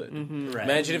it could. Right.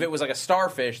 Imagine if it was like a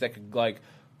starfish that could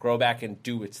grow back and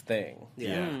do its thing.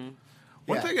 Yeah.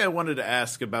 One thing I wanted to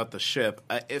ask about the ship,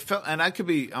 it felt, and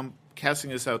I'm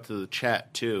casting this out to the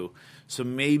chat too, so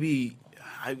maybe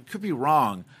I could be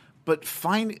wrong, but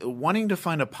wanting to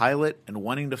find a pilot and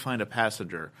wanting to find a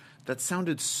passenger, that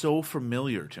sounded so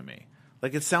familiar to me.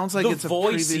 Like it sounds like it's a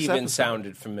previous voice even episode.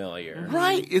 sounded familiar,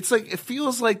 Right? It's like it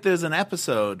feels like there's an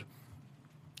episode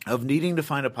of needing to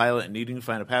find a pilot and needing to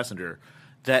find a passenger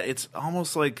that it's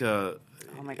almost like a.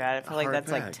 Oh my god! I feel like that's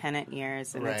bag. like Tenet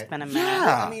years, and Right. it's been a minute.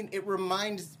 Yeah. I mean, it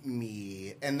reminds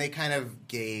me, and they kind of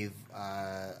gave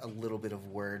a little bit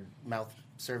of lip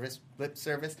service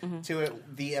to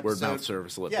it. The episode, Word, mouth,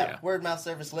 service, lip. Yeah. Word, mouth,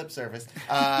 service, lip service.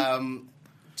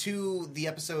 To the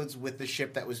episodes with the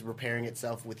ship that was repairing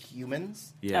itself with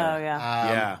humans. Yeah. Oh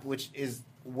yeah. Which is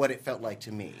what it felt like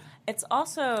to me. It's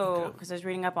also, because I was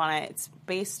reading up on it, it's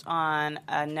based on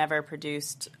a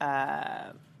never-produced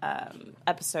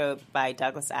episode by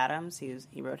Douglas Adams.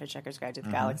 He wrote Hitchhiker's Guide to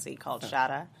the Galaxy called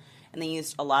Shada. And they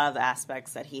used a lot of the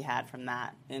aspects that he had from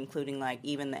that, including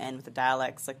even the end with the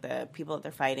Daleks, like the people that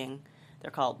they're fighting.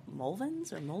 They're called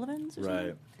Mulvins or Mullivans or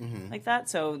something like that.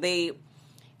 So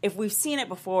if we've seen it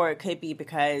before, it could be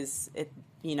because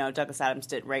Douglas Adams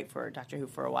did write for Doctor Who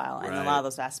for a while, and a lot of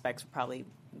those aspects have probably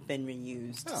been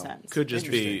reused since. Could just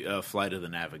be Flight of the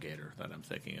Navigator that I'm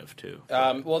thinking of too.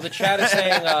 Well, the chat is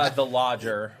saying the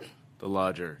Lodger. The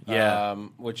Lodger, yeah.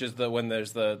 Which is when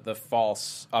there's the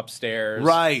false upstairs.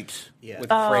 Right. Yeah. With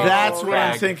that's what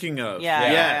I'm thinking of.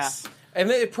 Yeah. Yes.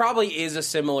 And it probably is a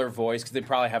similar voice, because they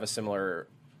probably have a similar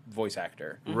voice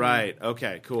actor. Right.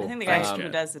 Okay, cool. I think the guy who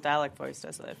does the Dalek voice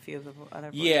does a few of the other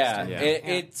voices.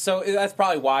 Yeah. So that's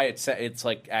probably why it's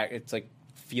like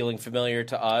feeling familiar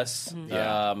to us.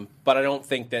 But I don't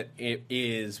think that it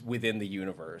is within the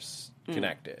universe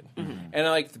connected. And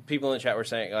the people in the chat were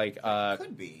saying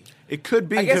Could be. It could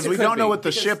be because we don't know what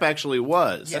the ship actually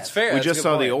was. That's fair. We That's a just good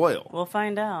saw point. the oil. We'll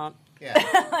find out.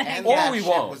 Yeah. Or we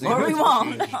won't. Or we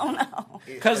won't. Oh no.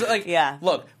 Because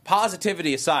look,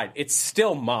 positivity aside, it's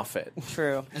still Moffat.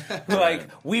 True.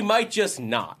 We might just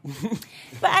not.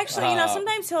 But actually,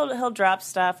 sometimes he'll drop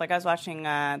stuff. Like I was watching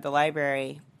The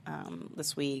Library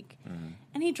this week,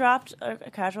 and he dropped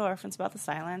a casual reference about the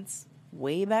silence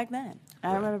way back then.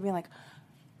 And I remember being like,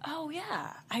 oh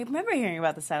yeah, I remember hearing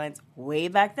about the silence way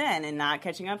back then, and not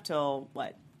catching up till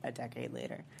a decade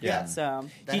later. Yeah. So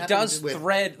he does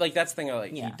thread that's the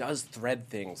thing. He does thread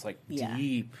things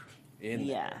deep in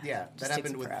there. Yeah, that Just happened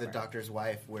takes with forever. the doctor's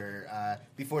wife, where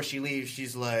before she leaves,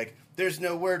 she's like, "There's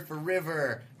no word for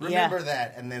river. Remember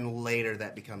that." And then later,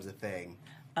 that becomes a thing.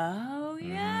 Oh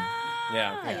yeah.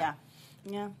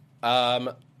 Yeah.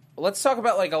 Let's talk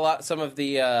about some of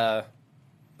the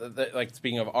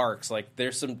speaking of arcs.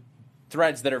 There's some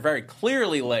threads that are very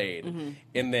clearly laid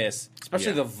in this,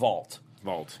 especially the vault.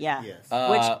 Yeah. Yes.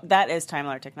 Which, that is Time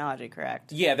Lord technology,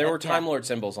 correct? Yeah, there were Time Lord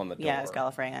symbols on the door. Yeah, it's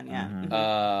Gallifreyan,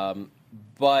 yeah.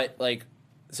 But, like,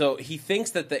 so he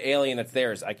thinks that the alien that's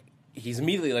there is, like, he's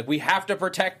immediately like, we have to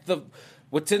protect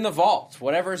what's in the vault,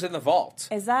 whatever's in the vault.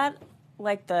 Is that,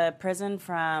 like, the prison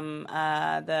from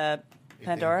the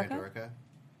Pandorica?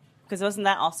 Because wasn't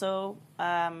that also...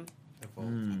 that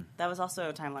was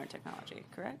also Time Lord technology,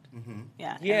 correct? Mm-hmm.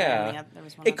 Yeah. Yeah. There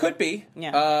was one it could be.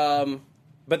 Yeah.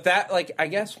 But that, like, I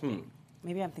guess...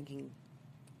 Maybe I'm thinking...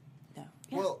 No.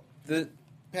 Yeah. Well, the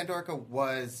Pandorica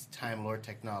was Time Lord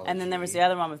technology. And then there was the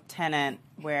other one with Tennant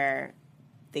where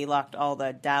they locked all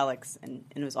the Daleks, and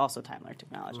it was also Time Lord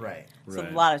technology. Right. So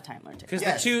a lot of Time Lord technology.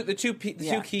 Because the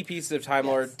two key pieces of Time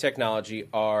Lord technology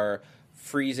are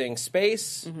freezing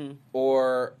space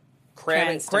or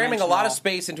cramming a lot of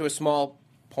space into a small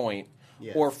point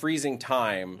or freezing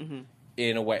time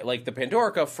in a way. Like the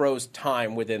Pandorica froze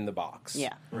time within the box.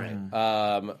 Yeah. Right.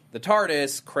 The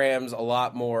TARDIS crams a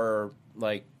lot more,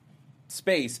 like,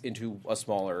 space into a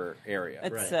smaller area.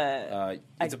 It's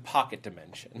a pocket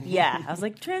dimension. Yeah, I was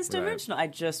like, transdimensional. I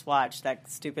just watched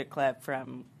that stupid clip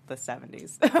from the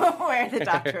 70s where the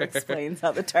Doctor explains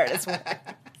how the TARDIS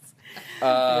works.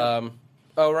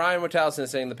 Ryan Wittalison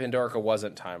is saying the Pandorica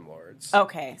wasn't Time Lords.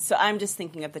 Okay, so I'm just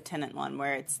thinking of the Tennant one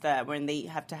where it's when they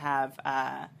have to have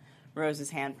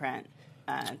Rose's handprint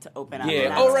to open up.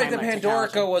 Yeah. Oh, right. The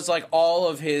Pandorica was like all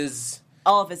of his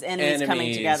enemies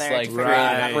coming together, like to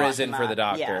create a prison for the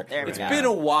Doctor. Yeah, there we it's go. been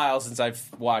a while since I've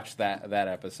watched that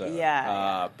episode.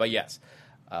 Yeah. But yes,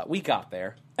 we got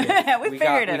there. we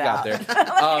figured it out. We got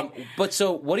there. But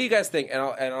so, what do you guys think? And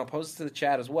I'll pose it to the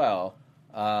chat as well.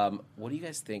 What do you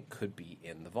guys think could be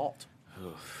in the vault?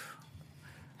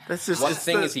 That's just what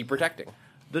thing is he protecting?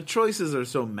 The choices are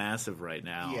so massive right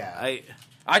now. Yeah.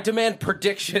 I demand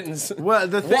predictions. Well,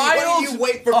 the thing, why do you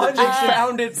wait for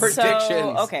unfounded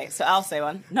predictions? So I'll say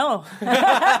one. No.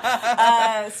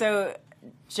 So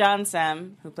John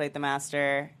Sem, who played the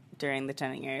Master during the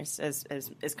Tennant years,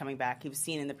 is coming back. He was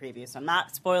seen in the preview, so I'm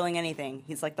not spoiling anything.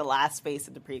 He's like the last face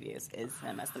of the previews is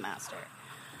him as the Master.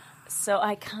 So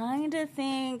I kind of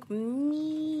think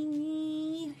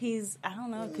he's, I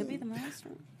don't know, it could be the Master.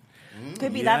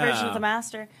 Could be that version of the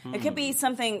Master. It could be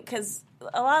something, because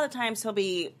a lot of the times he'll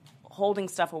be holding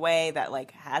stuff away that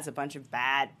like has a bunch of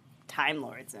bad Time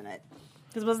Lords in it.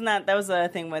 Because wasn't that was a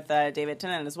thing with David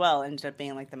Tennant as well? It ended up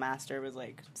being like the Master was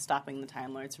like stopping the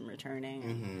Time Lords from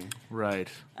returning. Right.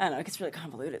 I don't know. It gets really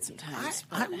convoluted sometimes.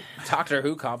 Doctor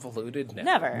Who convoluted?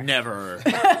 Never. Real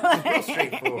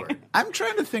straightforward. I'm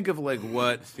trying to think of like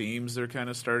what themes they're kind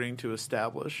of starting to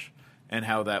establish and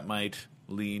how that might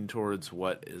lean towards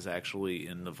what is actually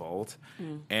in the vault.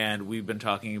 And we've been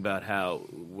talking about how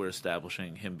we're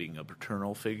establishing him being a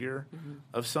paternal figure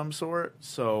of some sort.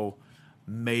 So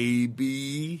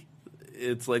maybe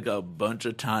it's like a bunch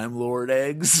of Time Lord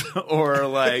eggs or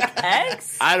like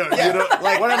eggs. I don't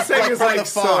like what I'm saying is like the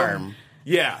farm.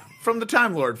 From the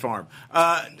Time Lord farm.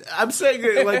 I'm saying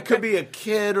it like could be a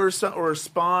kid or a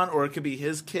spawn, or it could be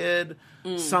his kid.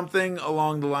 Something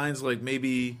along the lines like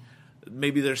maybe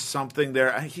there's something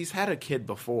there. He's had a kid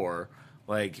before.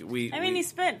 Like he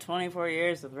spent 24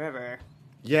 years with River.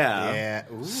 Yeah.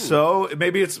 Ooh. So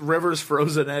maybe it's River's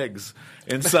frozen eggs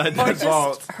inside that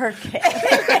vault. Her kid.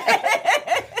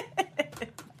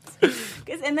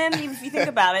 And then if you think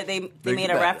about it, they made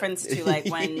a reference to like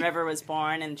when River was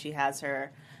born and she has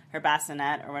her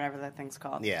bassinet or whatever that thing's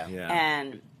called. Yeah.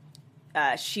 And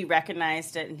she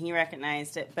recognized it and he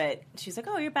recognized it, but she's like,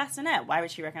 "Oh, your bassinet. Why would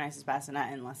she recognize his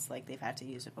bassinet unless like they've had to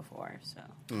use it before?" So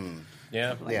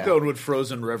Going with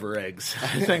frozen river eggs.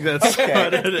 I think that's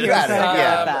what it is. You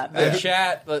got it.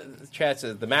 The chat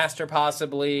says the Master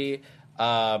possibly,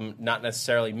 not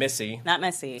necessarily Missy. Not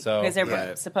Missy, So because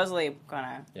they're supposedly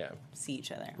gonna see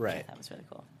each other. Right. That was really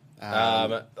cool.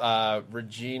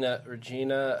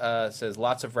 Regina says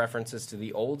lots of references to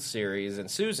the old series and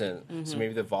Susan, so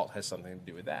maybe the vault has something to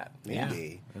do with that.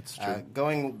 Maybe. That's true.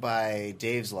 Going by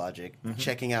Dave's logic,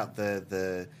 checking out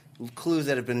the clues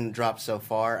that have been dropped so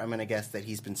far, I'm going to guess that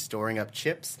he's been storing up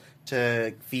chips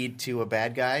to feed to a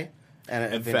bad guy.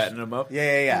 And fatten him up?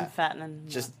 Yeah. And fatten him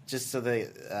Just so they,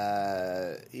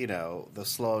 they'll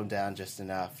slow him down just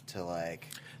enough to like...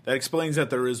 That explains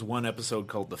that there is one episode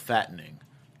called The Fattening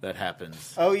that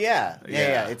happens. Oh, yeah.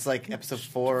 It's like episode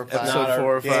 4 or 5. Episode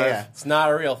 4 or 5. Yeah. It's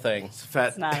not a real thing. It's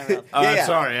not a real thing. I'm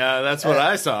sorry. That's what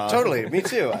I saw. Totally. Me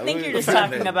too. I think you're just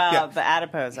talking about the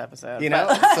adipose episode. So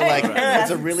like,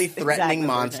 it's a really threatening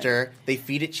monster. They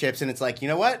feed it chips, and it's like, you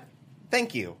know what?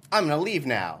 Thank you. I'm going to leave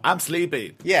now. I'm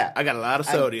sleepy. Yeah. I got a lot of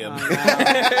sodium. I'm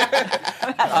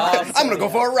going to go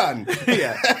for a run.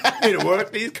 Yeah. Need to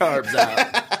work these carbs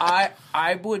out. I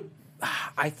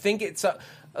think it's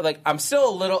like I'm still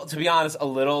a little, to be honest, a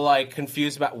little like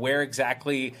confused about where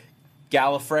exactly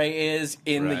Gallifrey is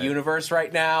in the universe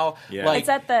right now. Yeah. Like,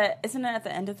 isn't it at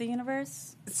the end of the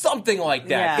universe? Something like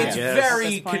that. Yeah. It's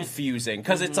very confusing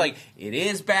because it's like it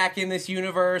is back in this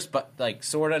universe, but like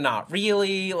sort of not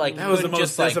really. Like that was the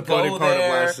most disappointing part of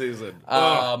last season.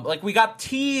 Like we got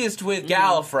teased with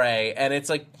Gallifrey, and it's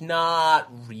like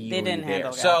not really. They didn't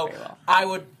handle Gallifrey so well. I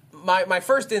would. My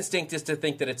first instinct is to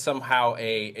think that it's somehow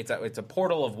it's a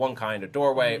portal of one kind, a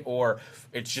doorway, or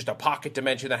it's just a pocket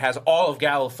dimension that has all of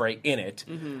Gallifrey in it.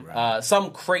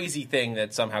 Some crazy thing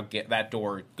that somehow that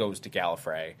door goes to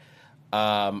Gallifrey.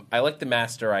 I like the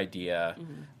master idea.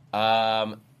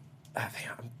 Another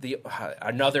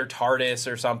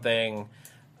TARDIS or something.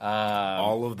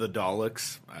 All of the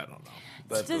Daleks. I don't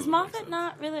know. Does Moffat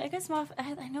not really? I guess Moffat.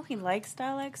 I know he likes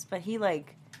Daleks, but he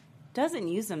doesn't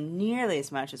use them nearly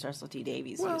as much as Russell T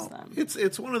Davies used them.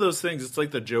 It's one of those things. It's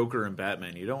like the Joker and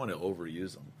Batman. You don't want to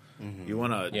overuse them. You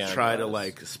want to try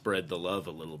to spread the love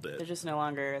a little bit. They're just no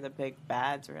longer the big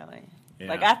bads, really. Yeah.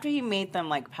 Like after he made them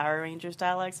like Power Rangers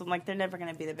Daleks, I'm like they're never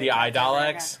going to be the big eye bads.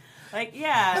 Daleks. Like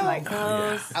like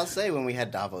those. I'll say when we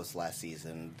had Davos last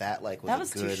season, that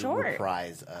was a good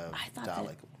reprise of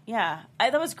Dalek.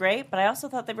 That was great, but I also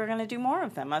thought they were going to do more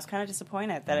of them. I was kind of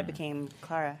disappointed that it became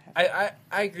Clara. I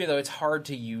agree, though. It's hard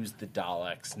to use the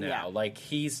Daleks now. Yeah. Like,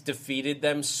 he's defeated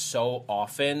them so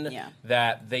often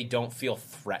that they don't feel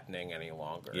threatening any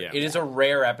longer. Yeah. It is a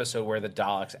rare episode where the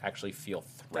Daleks actually feel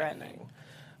threatening.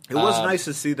 It was nice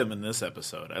to see them in this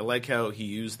episode. I like how he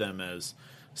used them as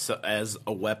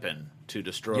a weapon to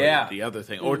destroy the other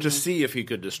thing, or to see if he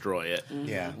could destroy it.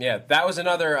 Yeah. That was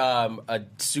another a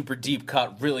super deep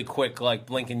cut, really quick, like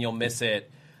blink and you'll miss it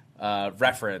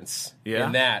reference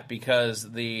in that,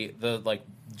 because the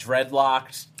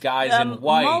dreadlocked guys in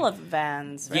white,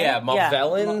 Mullivans, right? Yeah,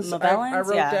 Mullivans. I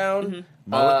wrote down.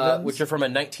 Mullivans? Which are from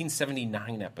a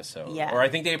 1979 episode. Yeah. Or I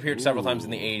think they appeared several times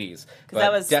in the 80s. But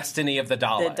that was Destiny of the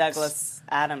Daleks. The Douglas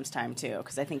Adams time, too,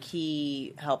 because I think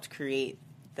he helped create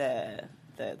the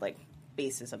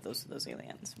basis of those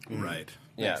aliens. Right.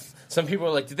 Yeah. Some people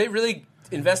are like, did they really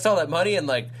invest all that money in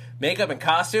makeup and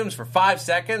costumes for 5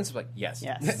 seconds? Like, yes.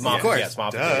 Of course. Yes,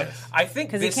 Moffat. I think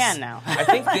because he can now. I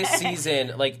think this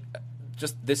season,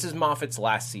 this is Moffat's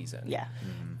last season. Yeah.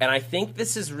 And I think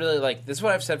this is really this is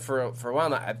what I've said for a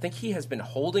while now. I think he has been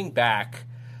holding back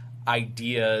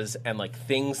ideas and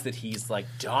things that he's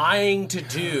dying to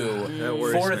do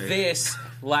for this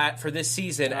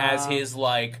season as his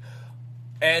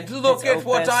and look at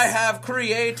what I have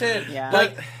created.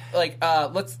 Yeah.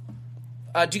 Let's.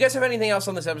 Do you guys have anything else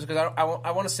on this episode? Because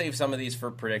I want to save some of these for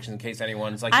predictions in case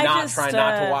anyone's trying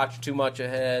not to watch too much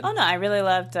ahead. Oh no, I really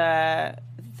loved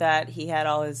that he had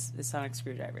all his sonic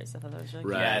screwdrivers. I thought that was really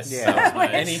cool. Yes, nice.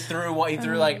 And he threw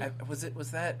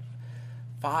was that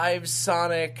 5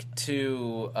 Sonic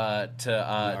to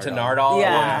Nardole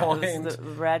at one point? The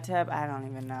red tab. I don't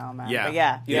even know, man. Yeah, but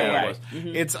yeah. It was.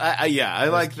 It's I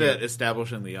like that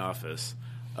establishing the Office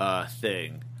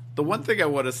thing. The one thing I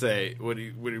want to say when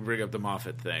you bring up the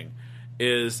Moffat thing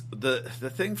is the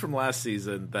thing from last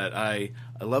season that I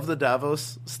love the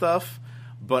Davos stuff,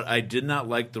 but I did not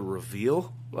like the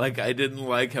reveal. I didn't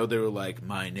like how they were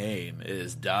my name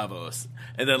is Davos,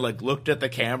 and then looked at the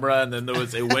camera, and then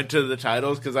it went to the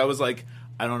titles, because I was I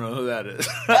don't know who that is.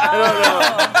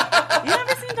 I don't know. You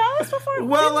never seen Davos before?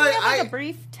 Well, he had a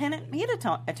brief tenant. He had a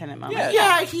tenant moment.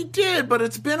 Yeah, he did, but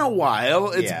it's been a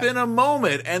while. It's been a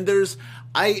moment, and there's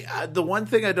the one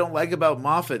thing I don't like about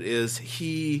Moffat is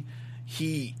he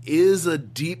is a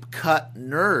deep cut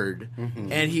nerd,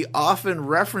 and he often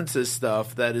references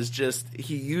stuff that is just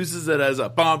he uses it as a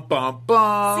bum bum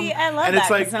bum. See, I love and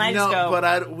that. It's I just go,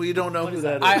 but we don't know who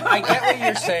that is. I get what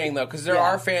you're saying though, because there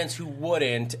are fans who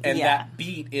wouldn't, and that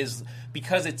beat is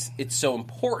because it's so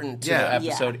important to the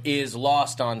episode is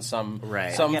lost on some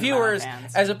viewers,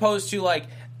 as opposed to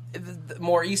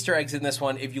more Easter eggs in this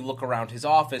one. If you look around his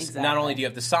office, not only do you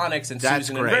have the Sonics and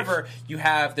Susan and River,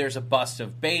 there's a bust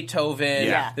of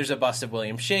Beethoven, there's a bust of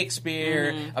William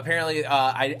Shakespeare. Apparently,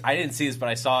 I didn't see this, but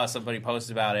I saw somebody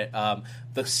post about it.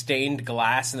 The stained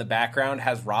glass in the background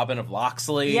has Robin of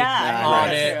Locksley on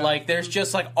it. There's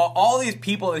just all these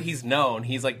people that he's known.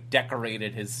 He's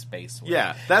decorated his space with.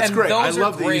 Yeah, that's great. Those I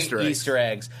love are great the Easter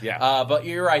eggs. Yeah. But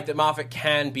you're right that Moffat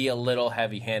can be a little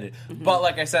heavy-handed. But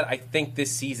like I said, I think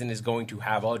this season is going to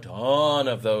have a ton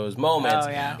of those moments.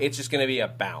 Oh, yeah. It's just going to be a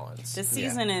balance. This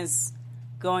season is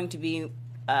going to be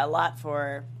a lot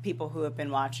for people who have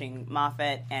been watching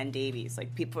Moffat and Davies,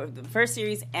 like people the first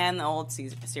series and the old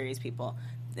series people.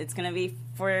 It's going to be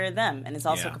for them, and it's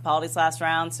also Capaldi's last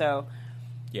round, so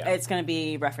it's going to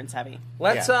be reference heavy.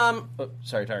 Let's sorry,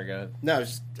 Tyra, go ahead. No,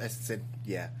 I said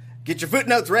Get your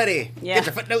footnotes ready. Yeah. Get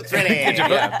your footnotes ready.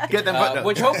 Get them footnotes.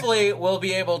 Which hopefully we'll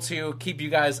be able to keep you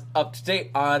guys up to date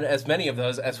on as many of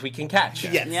those as we can catch.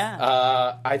 Yes.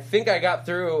 Yeah. I think I got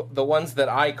through the ones that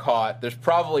I caught. There's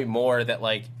probably more that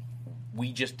like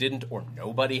we just didn't or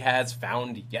nobody has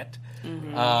found yet.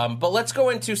 Mm-hmm. But let's go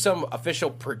into some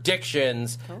official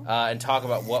predictions and talk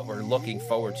about what we're looking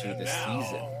forward to this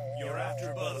season. Your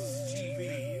AfterBuzz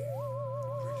TV.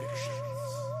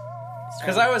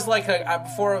 Because I was like,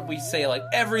 before we say like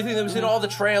everything that was in all the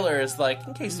trailers, like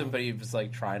in case somebody was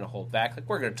like trying to hold back, like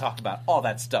we're going to talk about all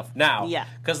that stuff now. Yeah.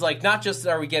 Because like not just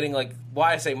are we getting like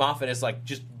why I say Moffat is like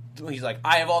just he's like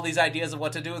I have all these ideas of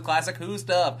what to do with classic Who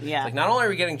stuff. Yeah. Like not only are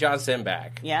we getting John Sim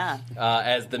back. Yeah.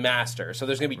 As the Master, so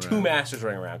there's going to be two Masters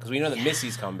running around because we know that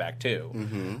Missy's come back too.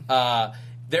 Mm-hmm.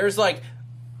 There's like.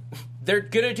 They're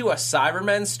gonna do a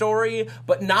Cybermen story,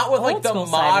 but not with like the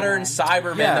modern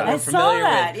Cybermen that we're familiar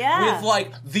with. Yeah. With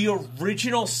like the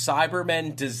original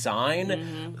Cybermen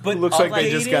design, but looks like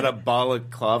they just got a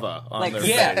balaclava on their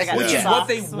face. Which is what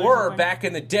they were back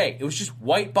in the day. It was just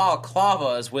white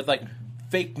balaclavas with like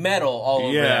fake metal all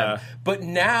over them. But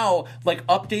now, like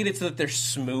updated so that they're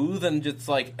smooth and just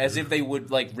like as if they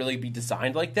would like really be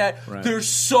designed like that. Right. They're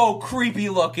so creepy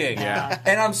looking. Yeah.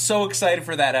 And I'm so excited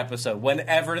for that episode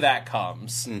whenever that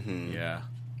comes. Mm-hmm. Yeah.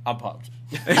 I'm pumped.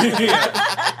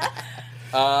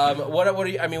 What are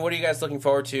you? I mean, what are you guys looking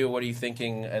forward to? What are you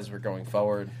thinking as we're going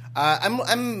forward?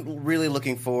 I'm really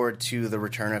looking forward to the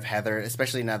return of Heather,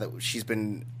 especially now that she's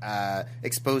been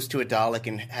exposed to a Dalek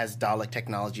and has Dalek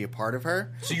technology a part of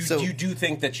her. So you do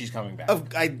think that she's coming back?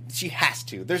 She has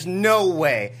to. There's no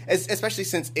way, especially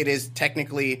since it is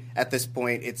technically at this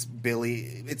point it's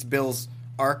Bill's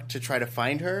arc to try to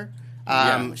find her.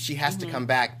 She has to come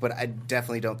back, but I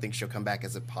definitely don't think she'll come back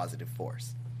as a positive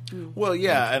force. Well,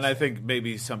 yeah, and I think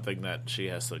maybe something that she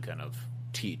has to kind of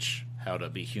teach how to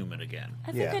be human again.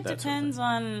 I think it depends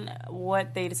on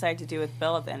what they decide to do with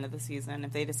Bill at the end of the season.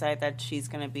 If they decide that she's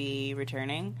going to be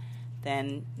returning,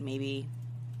 then maybe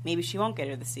she won't get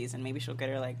her this season. Maybe she'll get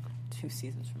her like 2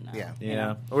 seasons from now. Yeah. You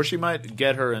know? Or she might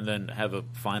get her and then have a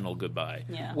final goodbye.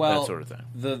 Yeah. Well, that sort of thing.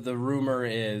 The rumor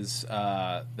is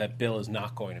that Bill is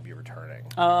not going to be returning.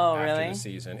 Oh, after really? the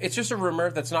season. It's just a rumor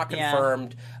that's not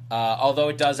confirmed. Although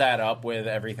it does add up with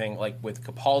everything, like with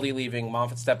Capaldi leaving,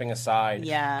 Moffat stepping aside.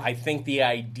 Yeah. I think the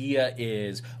idea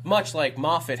is much like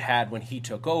Moffat had when he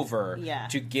took over. Yeah.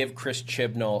 To give Chris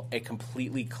Chibnall a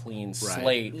completely clean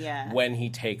slate when he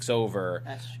takes over.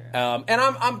 That's true. And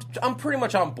I'm pretty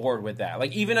much on board with that.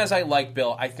 Like even as I like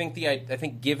Bill, I think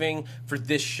giving for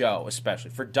this show,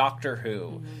 especially for Doctor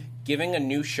Who, giving a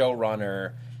new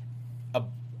showrunner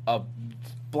a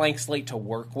blank slate to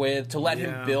work with, to let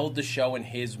him build the show in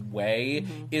his way,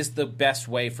 is the best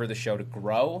way for the show to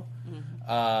grow.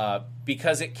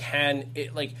 Because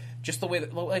just the way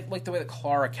that like the way that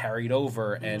Clara carried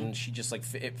over and she just like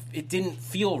it didn't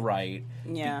feel right.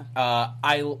 Yeah.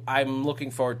 I'm looking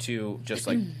forward to just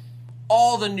like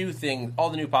all the new things,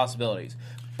 all the new possibilities.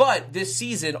 But this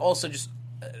season also just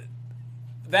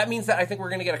that means that I think we're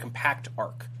going to get a compact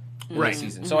arc this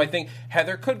season. So I think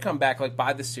Heather could come back like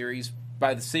by the season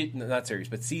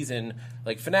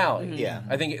like finale. Yeah,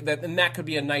 I think that could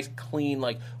be a nice clean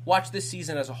like watch this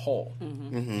season as a whole.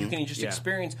 You can just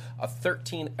experience a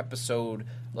 13 episode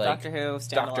like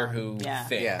Doctor Who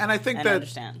thing. Yeah. And I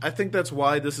think that's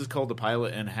why this is called the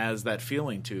pilot and has that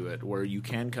feeling to it where you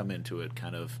can come into it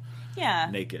kind of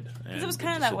naked. Because it was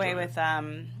kind of that way with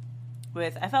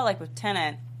I felt like with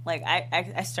Tenet, like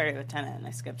I started with Tenet and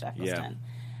I skipped Eccles 10.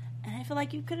 And I feel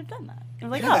like you could have done that.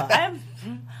 I'm like, I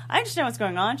understand what's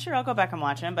going on. Sure, I'll go back and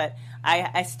watch him, but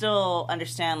I still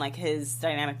understand like his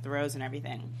dynamic with the Rose and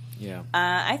everything. Yeah.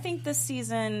 I think this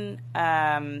season,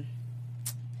 I'm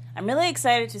really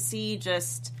excited to see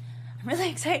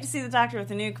the Doctor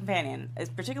with a new companion.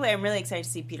 Particularly, I'm really excited to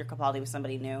see Peter Capaldi with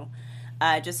somebody new,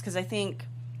 just because I think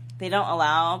they don't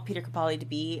allow Peter Capaldi to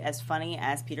be as funny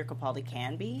as Peter Capaldi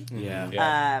can be.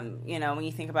 Yeah. When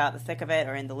you think about The Thick of It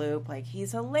or In the Loop, like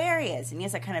he's hilarious and he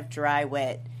has that kind of dry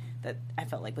wit that I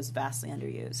felt like was vastly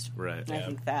underused. Right. And I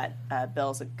think that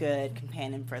Bill's a good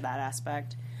companion for that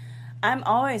aspect. I'm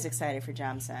always excited for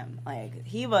John Sim. Like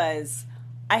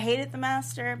I hated The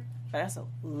Master, but I also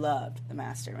loved The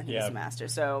Master when he was The Master.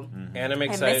 So and I'm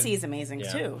excited. And Missy's amazing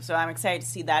too. So I'm excited to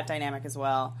see that dynamic as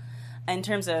well. In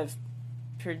terms of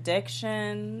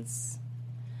predictions,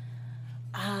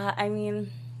 I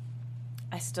mean,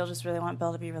 I still just really want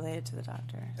Bill to be related to the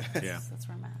Doctor. That's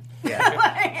where I'm at.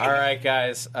 Yeah. All right,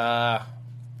 guys.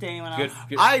 Anyone else?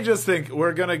 Good. I just think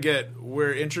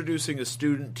we're introducing a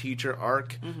student-teacher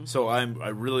arc, so I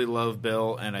really love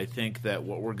Bill, and I think that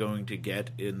what we're going to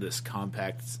get in this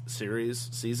compact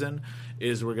season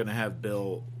is we're going to have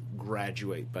Bill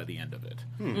graduate by the end of it.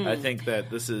 I think that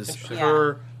this is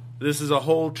this is a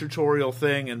whole tutorial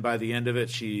thing, and by the end of it,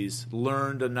 she's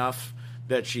learned enough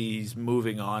that she's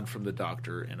moving on from the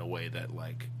Doctor in a way that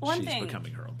she's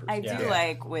becoming her own person. I do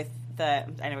like with I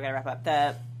know we gotta wrap up,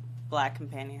 the Black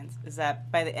companions, is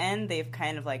that by the end they've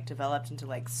kind of developed into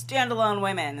standalone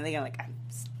women, and they're I'm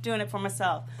doing it for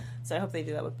myself. So I hope they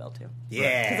do that with Bill too.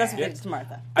 Yeah, because that's what they did to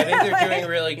Martha. I think they're doing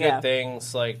really good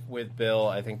things with Bill.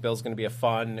 I think Bill's going to be a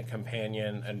fun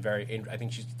companion and I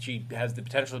think she has the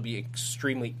potential to be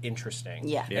extremely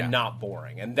interesting and not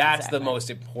boring. And that's the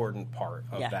most important part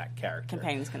of that character.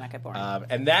 Companions cannot get boring.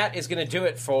 And that is going to do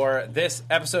it for this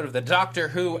episode of the Doctor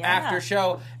Who After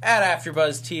Show at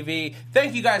AfterBuzz TV.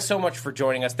 Thank you guys so much for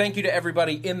joining us. Thank you to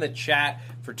everybody in the chat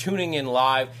for tuning in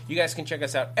live. You guys can check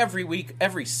us out every week,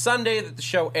 every Sunday that the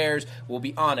show airs. We'll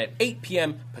be on at 8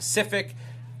 p.m. Pacific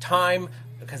time,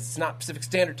 because it's not Pacific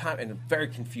Standard Time, and I'm very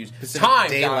confused. Pacific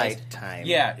Daylight Time.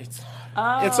 Yeah, it's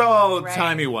all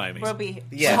timey-wimey. We'll be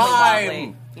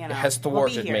time has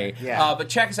thwarted me. Yeah. But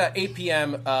check us out 8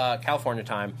 p.m. California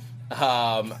time.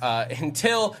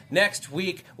 Until next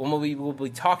week, when we'll be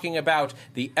talking about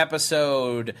the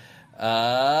episode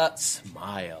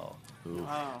Smile.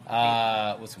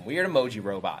 With some weird emoji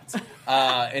robots.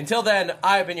 Until then,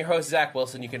 I've been your host, Zach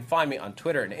Wilson. You can find me on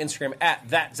Twitter and Instagram at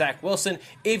 @ZachWilson.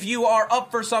 If you are up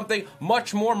for something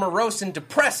much more morose and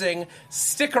depressing,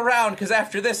 stick around, because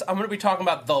after this, I'm going to be talking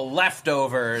about The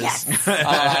Leftovers. Yes!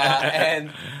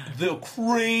 And the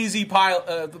crazy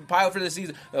pilot for the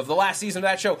season of the last season of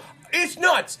that show. It's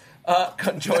nuts!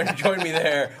 Join me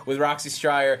there with Roxy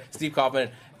Stryer, Steve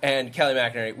Kaufman, and Kelly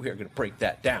McInerney. We are going to break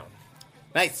that down.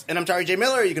 Nice. And I'm Tari J.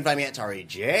 Miller. You can find me at Tari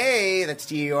J. That's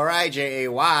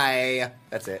TORIJAY.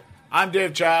 That's it. I'm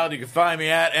Dave Child. You can find me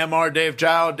at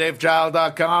mrdavechild,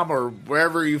 davechild.com, or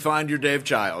wherever you find your Dave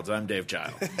Childs. I'm Dave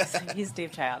Child. He's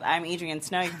Dave Child. I'm Adrian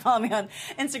Snow. You can follow me on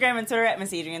Instagram and Twitter at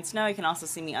Miss Adrian Snow. You can also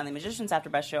see me on the Magicians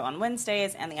AfterBuzz show on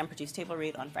Wednesdays and the Unproduced Table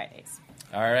Read on Fridays.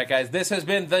 All right, guys. This has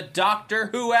been the Doctor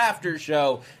Who After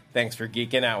Show. Thanks for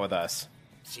geeking out with us.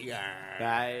 See ya.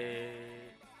 Bye.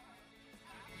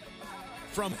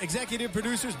 From executive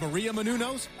producers Maria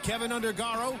Menounos, Kevin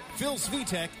Undergaro, Phil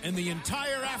Svitek, and the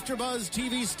entire AfterBuzz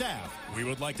TV staff, we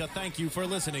would like to thank you for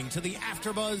listening to the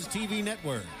AfterBuzz TV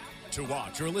network. To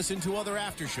watch or listen to other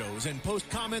after shows and post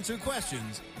comments or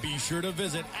questions, be sure to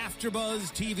visit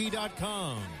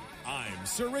AfterBuzzTV.com. I'm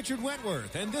Sir Richard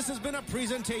Wentworth, and this has been a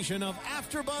presentation of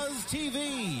AfterBuzz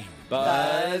TV.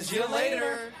 Buzz you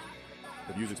later.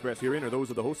 The views expressed herein are those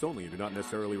of the hosts only and do not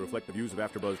necessarily reflect the views of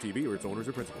AfterBuzz TV or its owners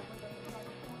or principals.